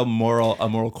choice. It's a real moral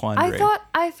quandary.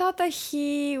 I thought that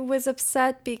he was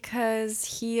upset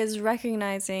because he is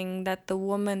recognizing that the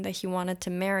woman that he wanted to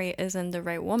marry isn't the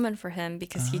right woman for him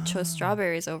because he chose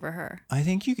strawberries over her. I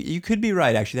think you could be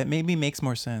right, actually. That maybe makes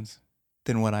more sense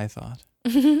than what I thought.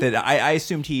 That I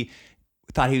assumed he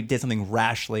thought he did something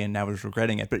rashly and now was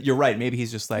regretting it. But you're right. Maybe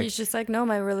he's just like, no,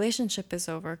 my relationship is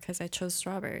over because I chose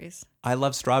strawberries. I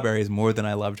love strawberries more than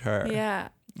I loved her. Yeah.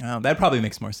 Oh, that probably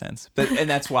makes more sense. And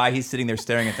that's why he's sitting there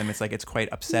staring at them. It's like, it's quite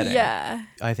upsetting. Yeah.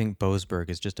 I think Boseberg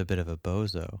is just a bit of a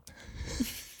bozo.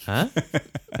 Huh?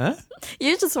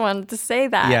 You just wanted to say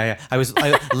that. Yeah. I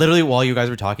literally, while you guys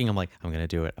were talking, I'm like, I'm going to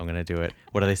do it.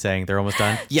 What are they saying? They're almost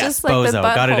done? Yes, Just like bozo. the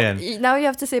Got it butthole. in. Now you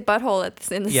have to say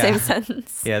butthole in the same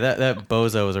sentence. Yeah, that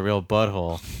bozo is a real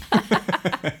butthole.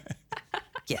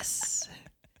 Yes.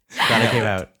 Glad it came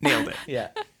out. Nailed it. Yeah.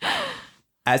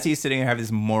 As he's sitting there having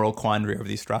this moral quandary over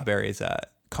these strawberries,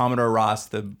 Commodore Ross,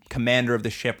 the commander of the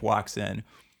ship, walks in.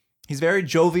 He's very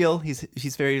jovial.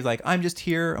 He's very like, I'm just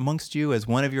here amongst you as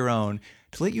one of your own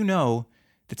to let you know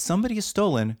that somebody has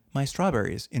stolen my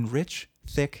strawberries in rich,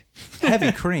 thick,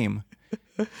 heavy cream.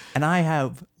 And I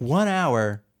have 1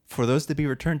 hour for those to be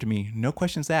returned to me, no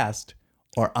questions asked,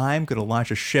 or I'm going to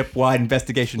launch a ship-wide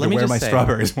investigation to where my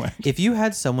strawberries went. If you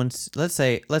had someone, let's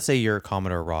say you're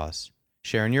Commodore Ross.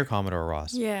 Sherren, you're Commodore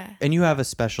Ross. Yeah. And you have a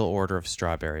special order of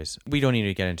strawberries. We don't need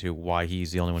to get into why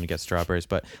he's the only one who gets strawberries,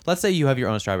 but let's say you have your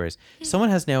own strawberries. Someone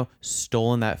has now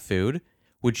stolen that food.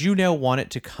 Would you now want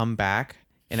it to come back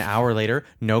an hour later,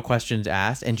 no questions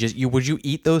asked, and would you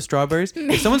eat those strawberries?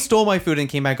 If someone stole my food and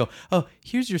came back and go, oh,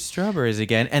 here's your strawberries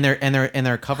again, and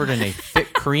they're covered in a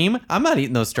thick cream, I'm not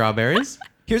eating those strawberries.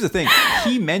 Here's the thing.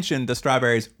 He mentioned the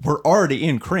strawberries were already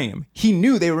in cream. He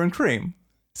knew they were in cream.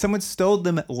 Someone stole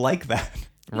them like that.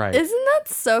 Right. Isn't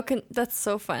that that's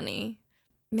so funny?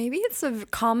 Maybe it's a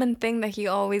common thing that he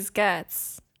always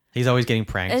gets. He's always getting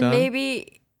pranked and on.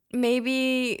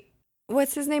 maybe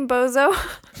what's his name? Bozo?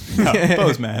 No,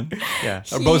 Bozeman. Yeah.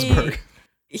 Or Boseberg.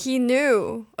 He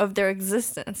knew of their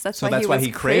existence. That's why he was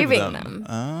craved craving them.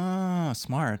 Ah,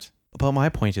 smart. But my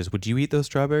point is, would you eat those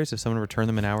strawberries if someone returned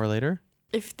them an hour later?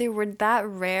 If they were that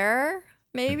rare,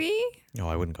 maybe. No,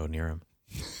 I wouldn't go near him.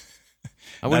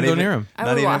 I wouldn't go near him. I Not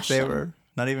would even wash if they them. were.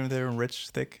 Not even if they were rich,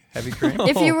 thick, heavy cream.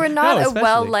 If you were not a especially.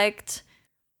 well-liked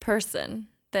person,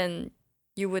 then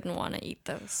you wouldn't want to eat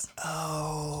those.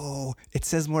 Oh, it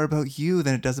says more about you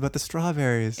than it does about the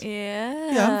strawberries.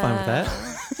 Yeah. Yeah, I'm fine with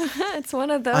that. It's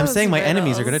one of those. I'm saying my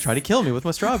enemies are riddles. going to try to kill me with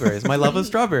my strawberries. My love of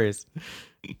strawberries.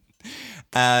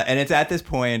 And it's at this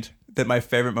point that my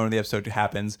favorite moment of the episode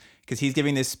happens, because he's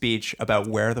giving this speech about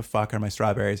where the fuck are my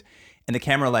strawberries. And the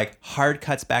camera like hard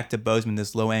cuts back to Bozeman,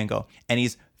 this low angle, and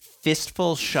he's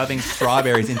fistful shoving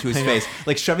strawberries into his face,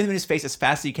 like shoving them in his face as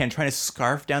fast as he can, trying to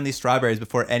scarf down these strawberries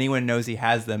before anyone knows he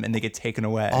has them, and they get taken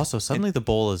away. Also, suddenly the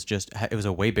bowl is it was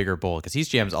a way bigger bowl, because he's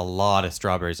jams a lot of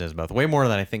strawberries in his mouth, way more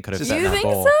than I think could have fit in You that think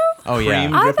bowl. so? Oh yeah.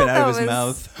 Cream I dripping thought out of that his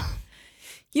was- mouth.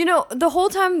 You know, the whole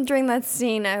time during that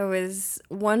scene, I was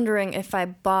wondering if I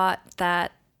bought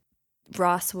that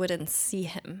Ross wouldn't see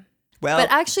him. Well, But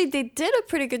actually, they did a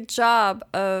pretty good job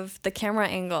of the camera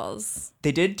angles.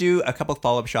 they did do a couple of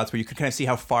follow-up shots where you could kind of see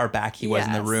how far back he was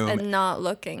in the Yes, room. and not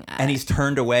looking at. And he's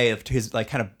turned away to his like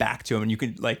kind of back to him, and you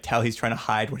can like tell he's trying to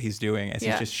hide what he's doing as he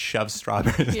Yeah. just shoves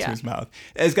strawberries into Yeah. his mouth.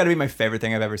 It's got to be my favorite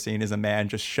thing I've ever seen, is a man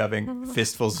just shoving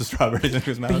fistfuls of strawberries into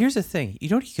his mouth. But here's the thing. You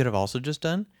know what he could have also just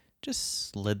done? Just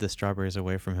slid the strawberries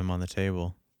away from him on the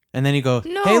table. And then you go,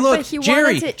 No, hey, look, but he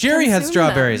Jerry wanted to had consume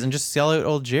strawberries, them. and just sell out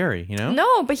old Jerry, you know?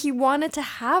 No, but he wanted to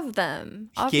have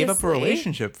them. He gave up a obviously.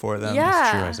 relationship for them. Yeah.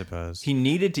 That's true, I suppose. He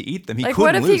needed to eat them. He Like, couldn't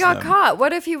what if lose he got them. caught?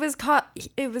 What if he was caught?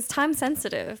 It was time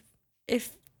sensitive.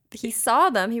 If he saw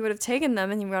them, he would have taken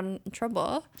them and he got in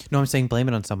trouble. No, I'm saying blame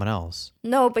it on someone else.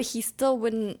 No, but he still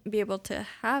wouldn't be able to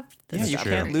have the Yeah, you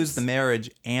strawberries. can't lose the marriage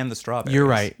and the strawberries. You're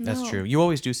right. That's No. true. You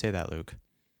always do say that, Luke.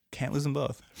 Can't lose them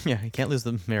both. Yeah, you can't lose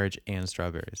the marriage and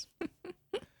strawberries.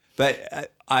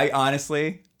 But I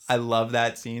honestly, I love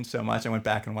that scene so much. I went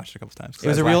back and watched it a couple times. It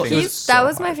was a real- laughing it was That so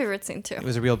was my hard. favorite scene too. It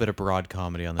was a real bit of broad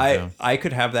comedy on the show. I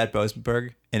could have that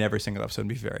Boseberg in every single episode and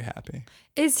be very happy.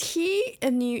 Is he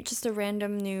just a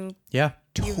random new? Yeah.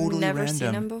 You've Totally never random.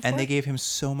 seen him before? And they gave him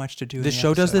so much to do. in The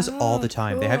show does episode. this all the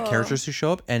time. They have cool. characters who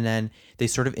show up, and then they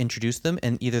sort of introduce them,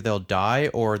 and either they'll die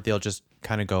or they'll just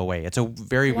kind of go away. It's a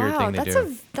very weird thing they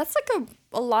do. That's like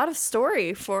a lot of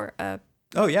story for a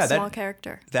Oh yeah, small that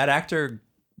character. that actor,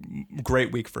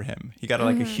 great week for him. He got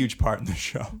like a huge part in the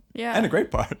show. Yeah. And a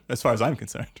great part as far as I'm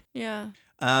concerned. Yeah.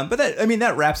 But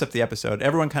that wraps up the episode.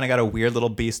 Everyone kind of got a weird little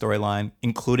B storyline,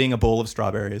 including a bowl of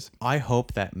strawberries. I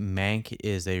hope that Mank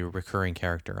is a recurring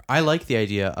character. I like the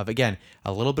idea of, again,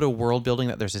 a little bit of world building,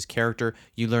 that there's this character.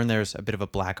 You learn there's a bit of a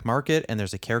black market, and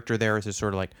there's a character there as a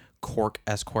sort of like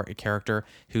Quark-esque character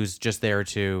who's just there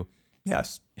to,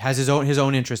 Yes. has his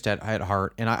own interest at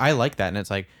heart. And I like that. And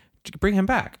it's like, bring him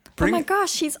back. Oh my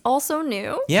gosh, he's also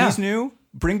new. Yeah. He's new.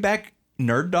 Bring back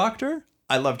Nerd Doctor.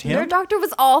 I loved him. Their doctor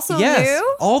was also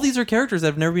new? All these are characters that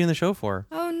have never been in the show for.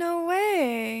 Oh, no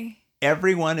way.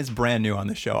 Everyone is brand new on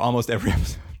the show, almost every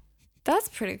episode. That's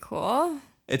pretty cool.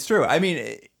 It's true. I mean,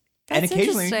 and That's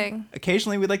interesting.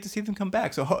 occasionally we'd like to see them come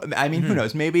back. So, I mean, who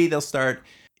knows? Maybe they'll start,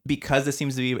 because this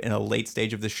seems to be in a late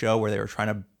stage of the show where they were trying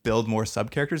to build more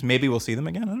sub-characters. Maybe we'll see them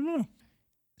again. I don't know.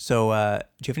 So,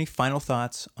 do you have any final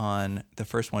thoughts on the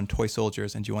first one, Toy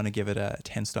Soldiers, and do you want to give it a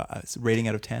 10-star rating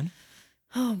out of 10?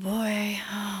 Oh, boy.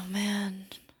 Oh, man.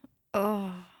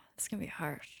 Oh, it's going to be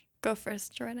harsh. Go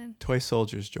first, Jordan. Toy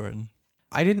Soldiers, Jordan.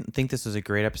 I didn't think this was a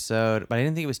great episode, but I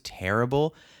didn't think it was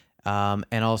terrible.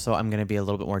 And also, I'm going to be a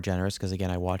little bit more generous because, again,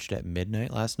 I watched it at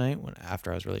midnight last night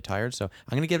after I was really tired. So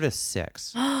I'm going to give it a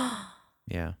 6. Yeah.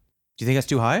 Do you think that's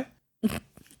too high?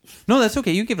 No, that's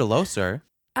okay. You give it a low, sir.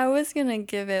 I was going to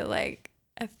give it like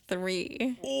a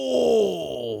 3.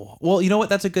 Oh. Well, you know what?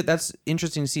 That's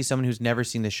interesting to see someone who's never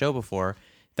seen the show before.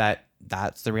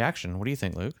 That's the reaction. What do you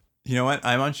think, Luke? You know what?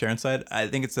 I'm on Sherren's side. I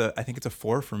think it's a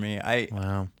 4 for me.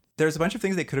 Wow. There's a bunch of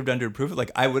things they could have done to improve it.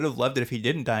 Like, I would have loved it if he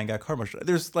didn't die and got car-martialed.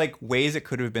 There's like ways it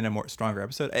could have been a more stronger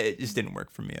episode. It just didn't work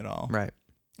for me at all. Right.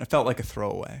 It felt like a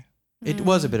throwaway. It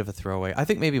was a bit of a throwaway. I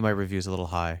think maybe my review's a little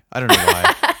high. I don't know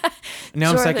why.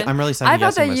 Now Jordan, I'm really second I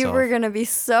thought guessing that you myself. were going to be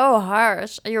so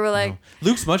harsh. You were like, No.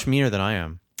 Luke's much meaner than I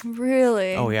am.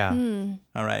 really? Oh, yeah.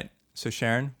 All right. So,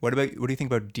 Sherren, what do you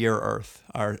think about Dear Earth,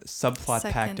 our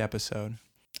subplot-packed Second. episode?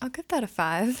 I'll give that a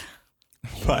 5.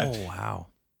 But Oh, wow.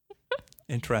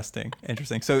 interesting.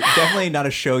 So, definitely not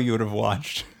a show you would have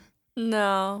watched.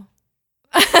 No.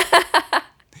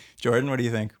 Jordan, what do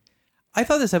you think? I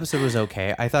thought this episode was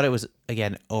okay. I thought it was,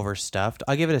 again, overstuffed.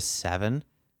 I'll give it a 7,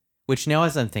 which now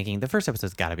as I'm thinking, the first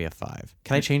episode's got to be a 5.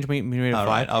 Can I change my rating to 5? All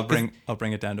right, I'll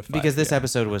bring it down to 5. Because this yeah.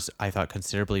 episode was, I thought,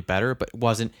 considerably better, but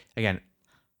wasn't, again,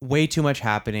 way too much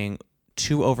happening,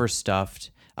 too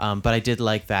overstuffed. But I did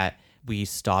like that we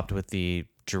stopped with the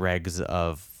dregs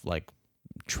of, like,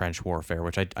 trench warfare,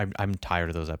 which I'm tired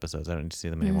of those episodes. I don't need to see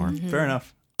them anymore. Fair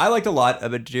enough. I liked a lot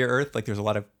of Dear Earth. Like, there's a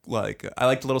lot of, like, I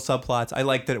liked the little subplots. I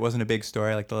liked that it wasn't a big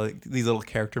story. I liked these little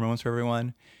character moments for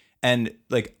everyone. And,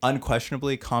 like,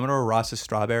 unquestionably, Commodore Ross's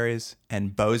strawberries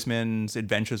and Bozeman's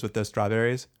adventures with those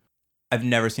strawberries, I've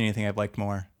never seen anything I've liked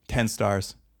more. 10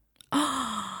 stars.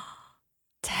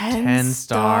 10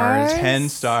 stars. 10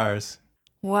 stars.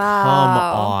 Wow.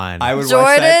 Come on. I would watch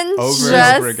Jordan that over and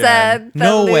just over again. said that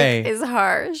No Luke way. is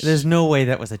harsh. There's no way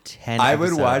that was a 10 I would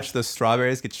episode. watch the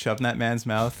strawberries get shoved in that man's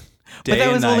mouth day But that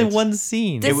and was night. only one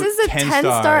scene. This was is a 10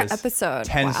 10-star stars. episode.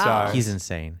 10 Wow. stars. He's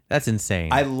insane. That's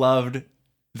insane. I loved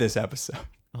this episode.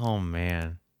 Oh,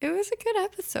 man. It was a good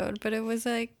episode, but it was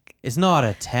like, It's not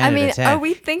a 10 I out mean, of 10.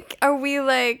 are we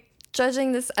like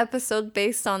judging this episode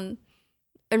based on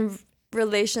in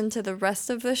relation to the rest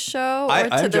of the show or I'm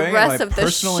to the enjoying rest my of the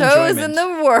personal shows in enjoyment.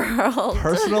 the world?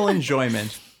 Personal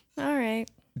enjoyment. All right.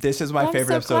 This is my I'm favorite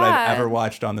so episode glad. I've ever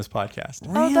watched on this podcast.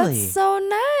 Oh, Really? that's so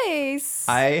nice.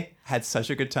 I had such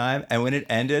a good time, and when it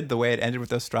ended, the way it ended with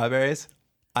those strawberries,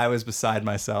 I was beside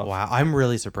myself. Wow, I'm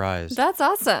really surprised. That's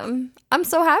awesome. I'm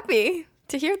so happy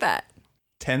to hear that.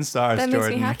 10 stars, That makes me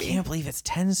Jordan. I happy. can't believe it's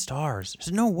 10 stars.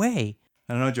 There's no way.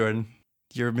 I don't know, Jordan.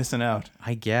 You're missing out.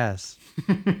 I guess.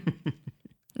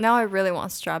 Now I really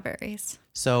want strawberries.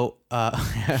 So,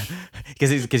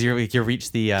 because you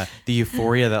reached the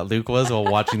euphoria that Luke was while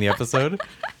watching the episode.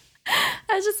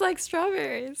 I just like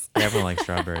strawberries. Everyone likes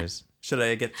strawberries. Should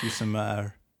I get you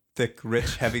some thick,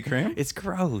 rich, heavy cream? It's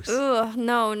gross. Ugh,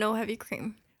 no heavy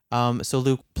cream. So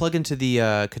Luke, plug into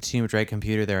the Continuum Drag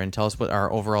computer there and tell us what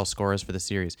our overall score is for the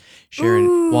series.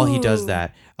 Sherren, while he does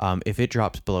that, if it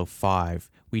drops below 5,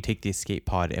 we take the escape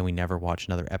pod and we never watch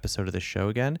another episode of the show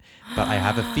again. But I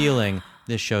have a feeling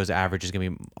this show's average is going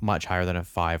to be much higher than a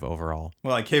 5 overall.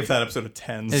 Well, I gave that episode a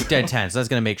 10. It's dead 10, so that's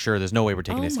going to make sure there's no way we're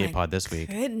taking Oh the escape my pod this week.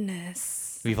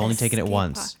 Goodness. We've only taken it Escape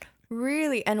once. pod.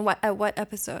 Really? And at what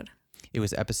episode? It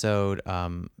was episode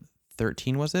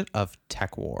 13, was it? Of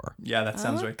Tech War. Yeah, that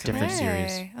sounds right. to me. Different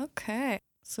series. Okay.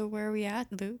 So where are we at,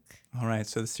 Luke? All right,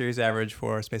 so the series average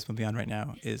for Space One Beyond right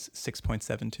now is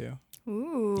 6.72.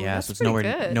 Ooh, Yeah, that's so it's pretty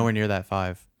good. nowhere near that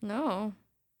 5. No.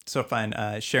 So fine.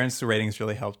 Sharon's ratings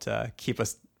really helped keep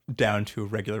us down to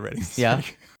regular ratings. Yeah.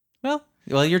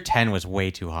 Well, your 10 was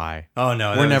way too high. Oh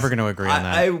no, We're never going to agree on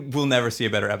that. I will never see a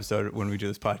better episode when we do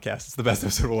this podcast. It's the best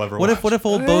episode we'll ever What watch. if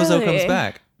old Bozo comes Really?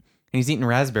 back and he's eating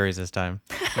raspberries this time?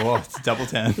 Well, it's double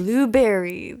 10.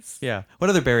 Blueberries. Yeah.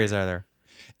 What other berries are there?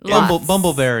 Lots.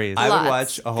 Bumbleberries. I would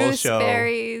Lots. watch a whole show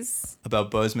Gooseberries. about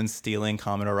Bozeman stealing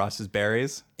Commodore Ross's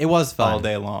berries It was fun. all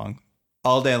day long.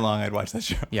 All day long, I'd watch that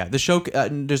show. Yeah, the show.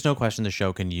 There's no question the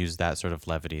show can use that sort of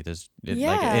levity. It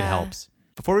Yeah. helps.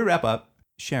 Before we wrap up,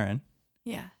 Sherren,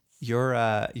 Yeah. You're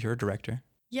a director, a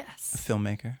Yes.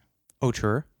 filmmaker,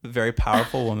 Auteur. a very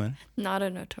powerful woman. Not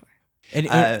an auteur.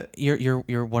 And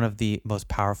you're one of the most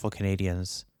powerful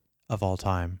Canadians of all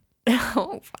time.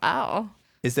 Oh, wow.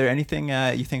 Is there anything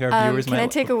you think our viewers Can might... I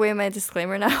take away my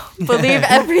disclaimer now? Believe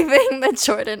everything that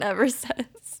Jordan ever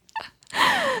says.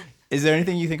 Is there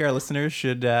anything you think our listeners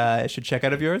should check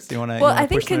out of yours? Do you want to? Well, I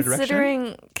think push them in a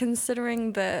direction?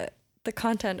 considering the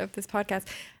content of this podcast,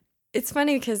 it's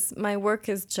funny because my work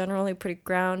is generally pretty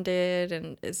grounded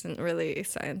and isn't really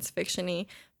science fiction-y.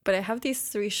 But I have these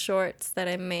 3 shorts that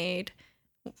I made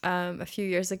a few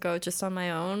years ago just on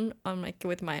my own,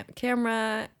 with my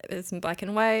camera. It's in black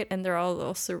and white, and they're all a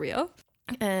little surreal.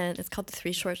 And it's called The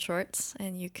 3 Short Shorts,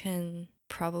 and you can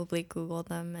probably Google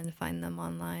them and find them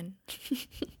online.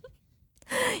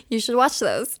 You should watch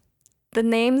those. The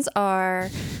names are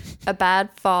A Bad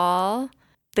Fall,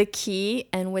 The Key,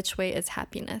 and Which Way is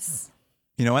Happiness.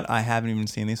 You know what? I haven't even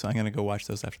seen these, so I'm going to go watch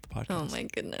those after the podcast. Oh my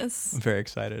goodness. I'm very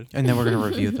excited. And then we're going to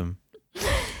review them.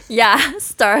 Yeah,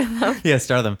 star them. Yeah,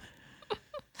 star them.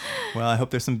 Well, I hope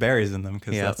there's some berries in them,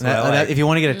 because Yeah. that's what I like. If you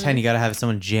want to get a 10, you got to have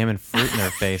someone jamming fruit in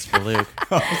their face for Luke.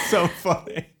 Oh, so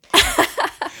funny.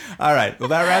 All right. Well,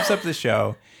 that wraps up the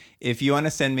show. If you want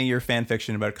to send me your fan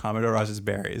fiction about Commodore Ross's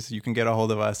berries, you can get a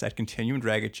hold of us at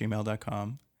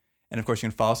continuumdrag@gmail.com. And of course, you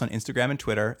can follow us on Instagram and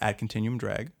Twitter at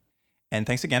continuumdrag. And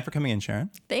thanks again for coming in, Sherren.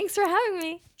 Thanks for having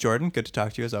me. Jordan, good to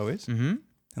talk to you as always. Mm-hmm.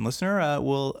 And listener,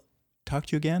 we'll talk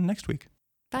to you again next week.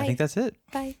 Bye. I think that's it.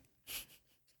 Bye.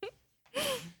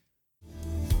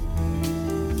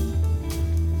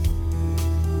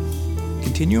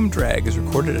 Continuum Drag is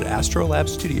recorded at Astrolab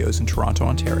Studios in Toronto,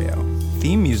 Ontario.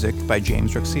 Theme music by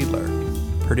James Ruxedler.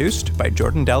 Produced by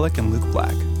Jordan Delick and Luke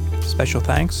Black. Special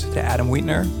thanks to Adam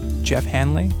Wheatner, Jeff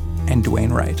Hanley, and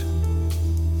Dwayne Wright.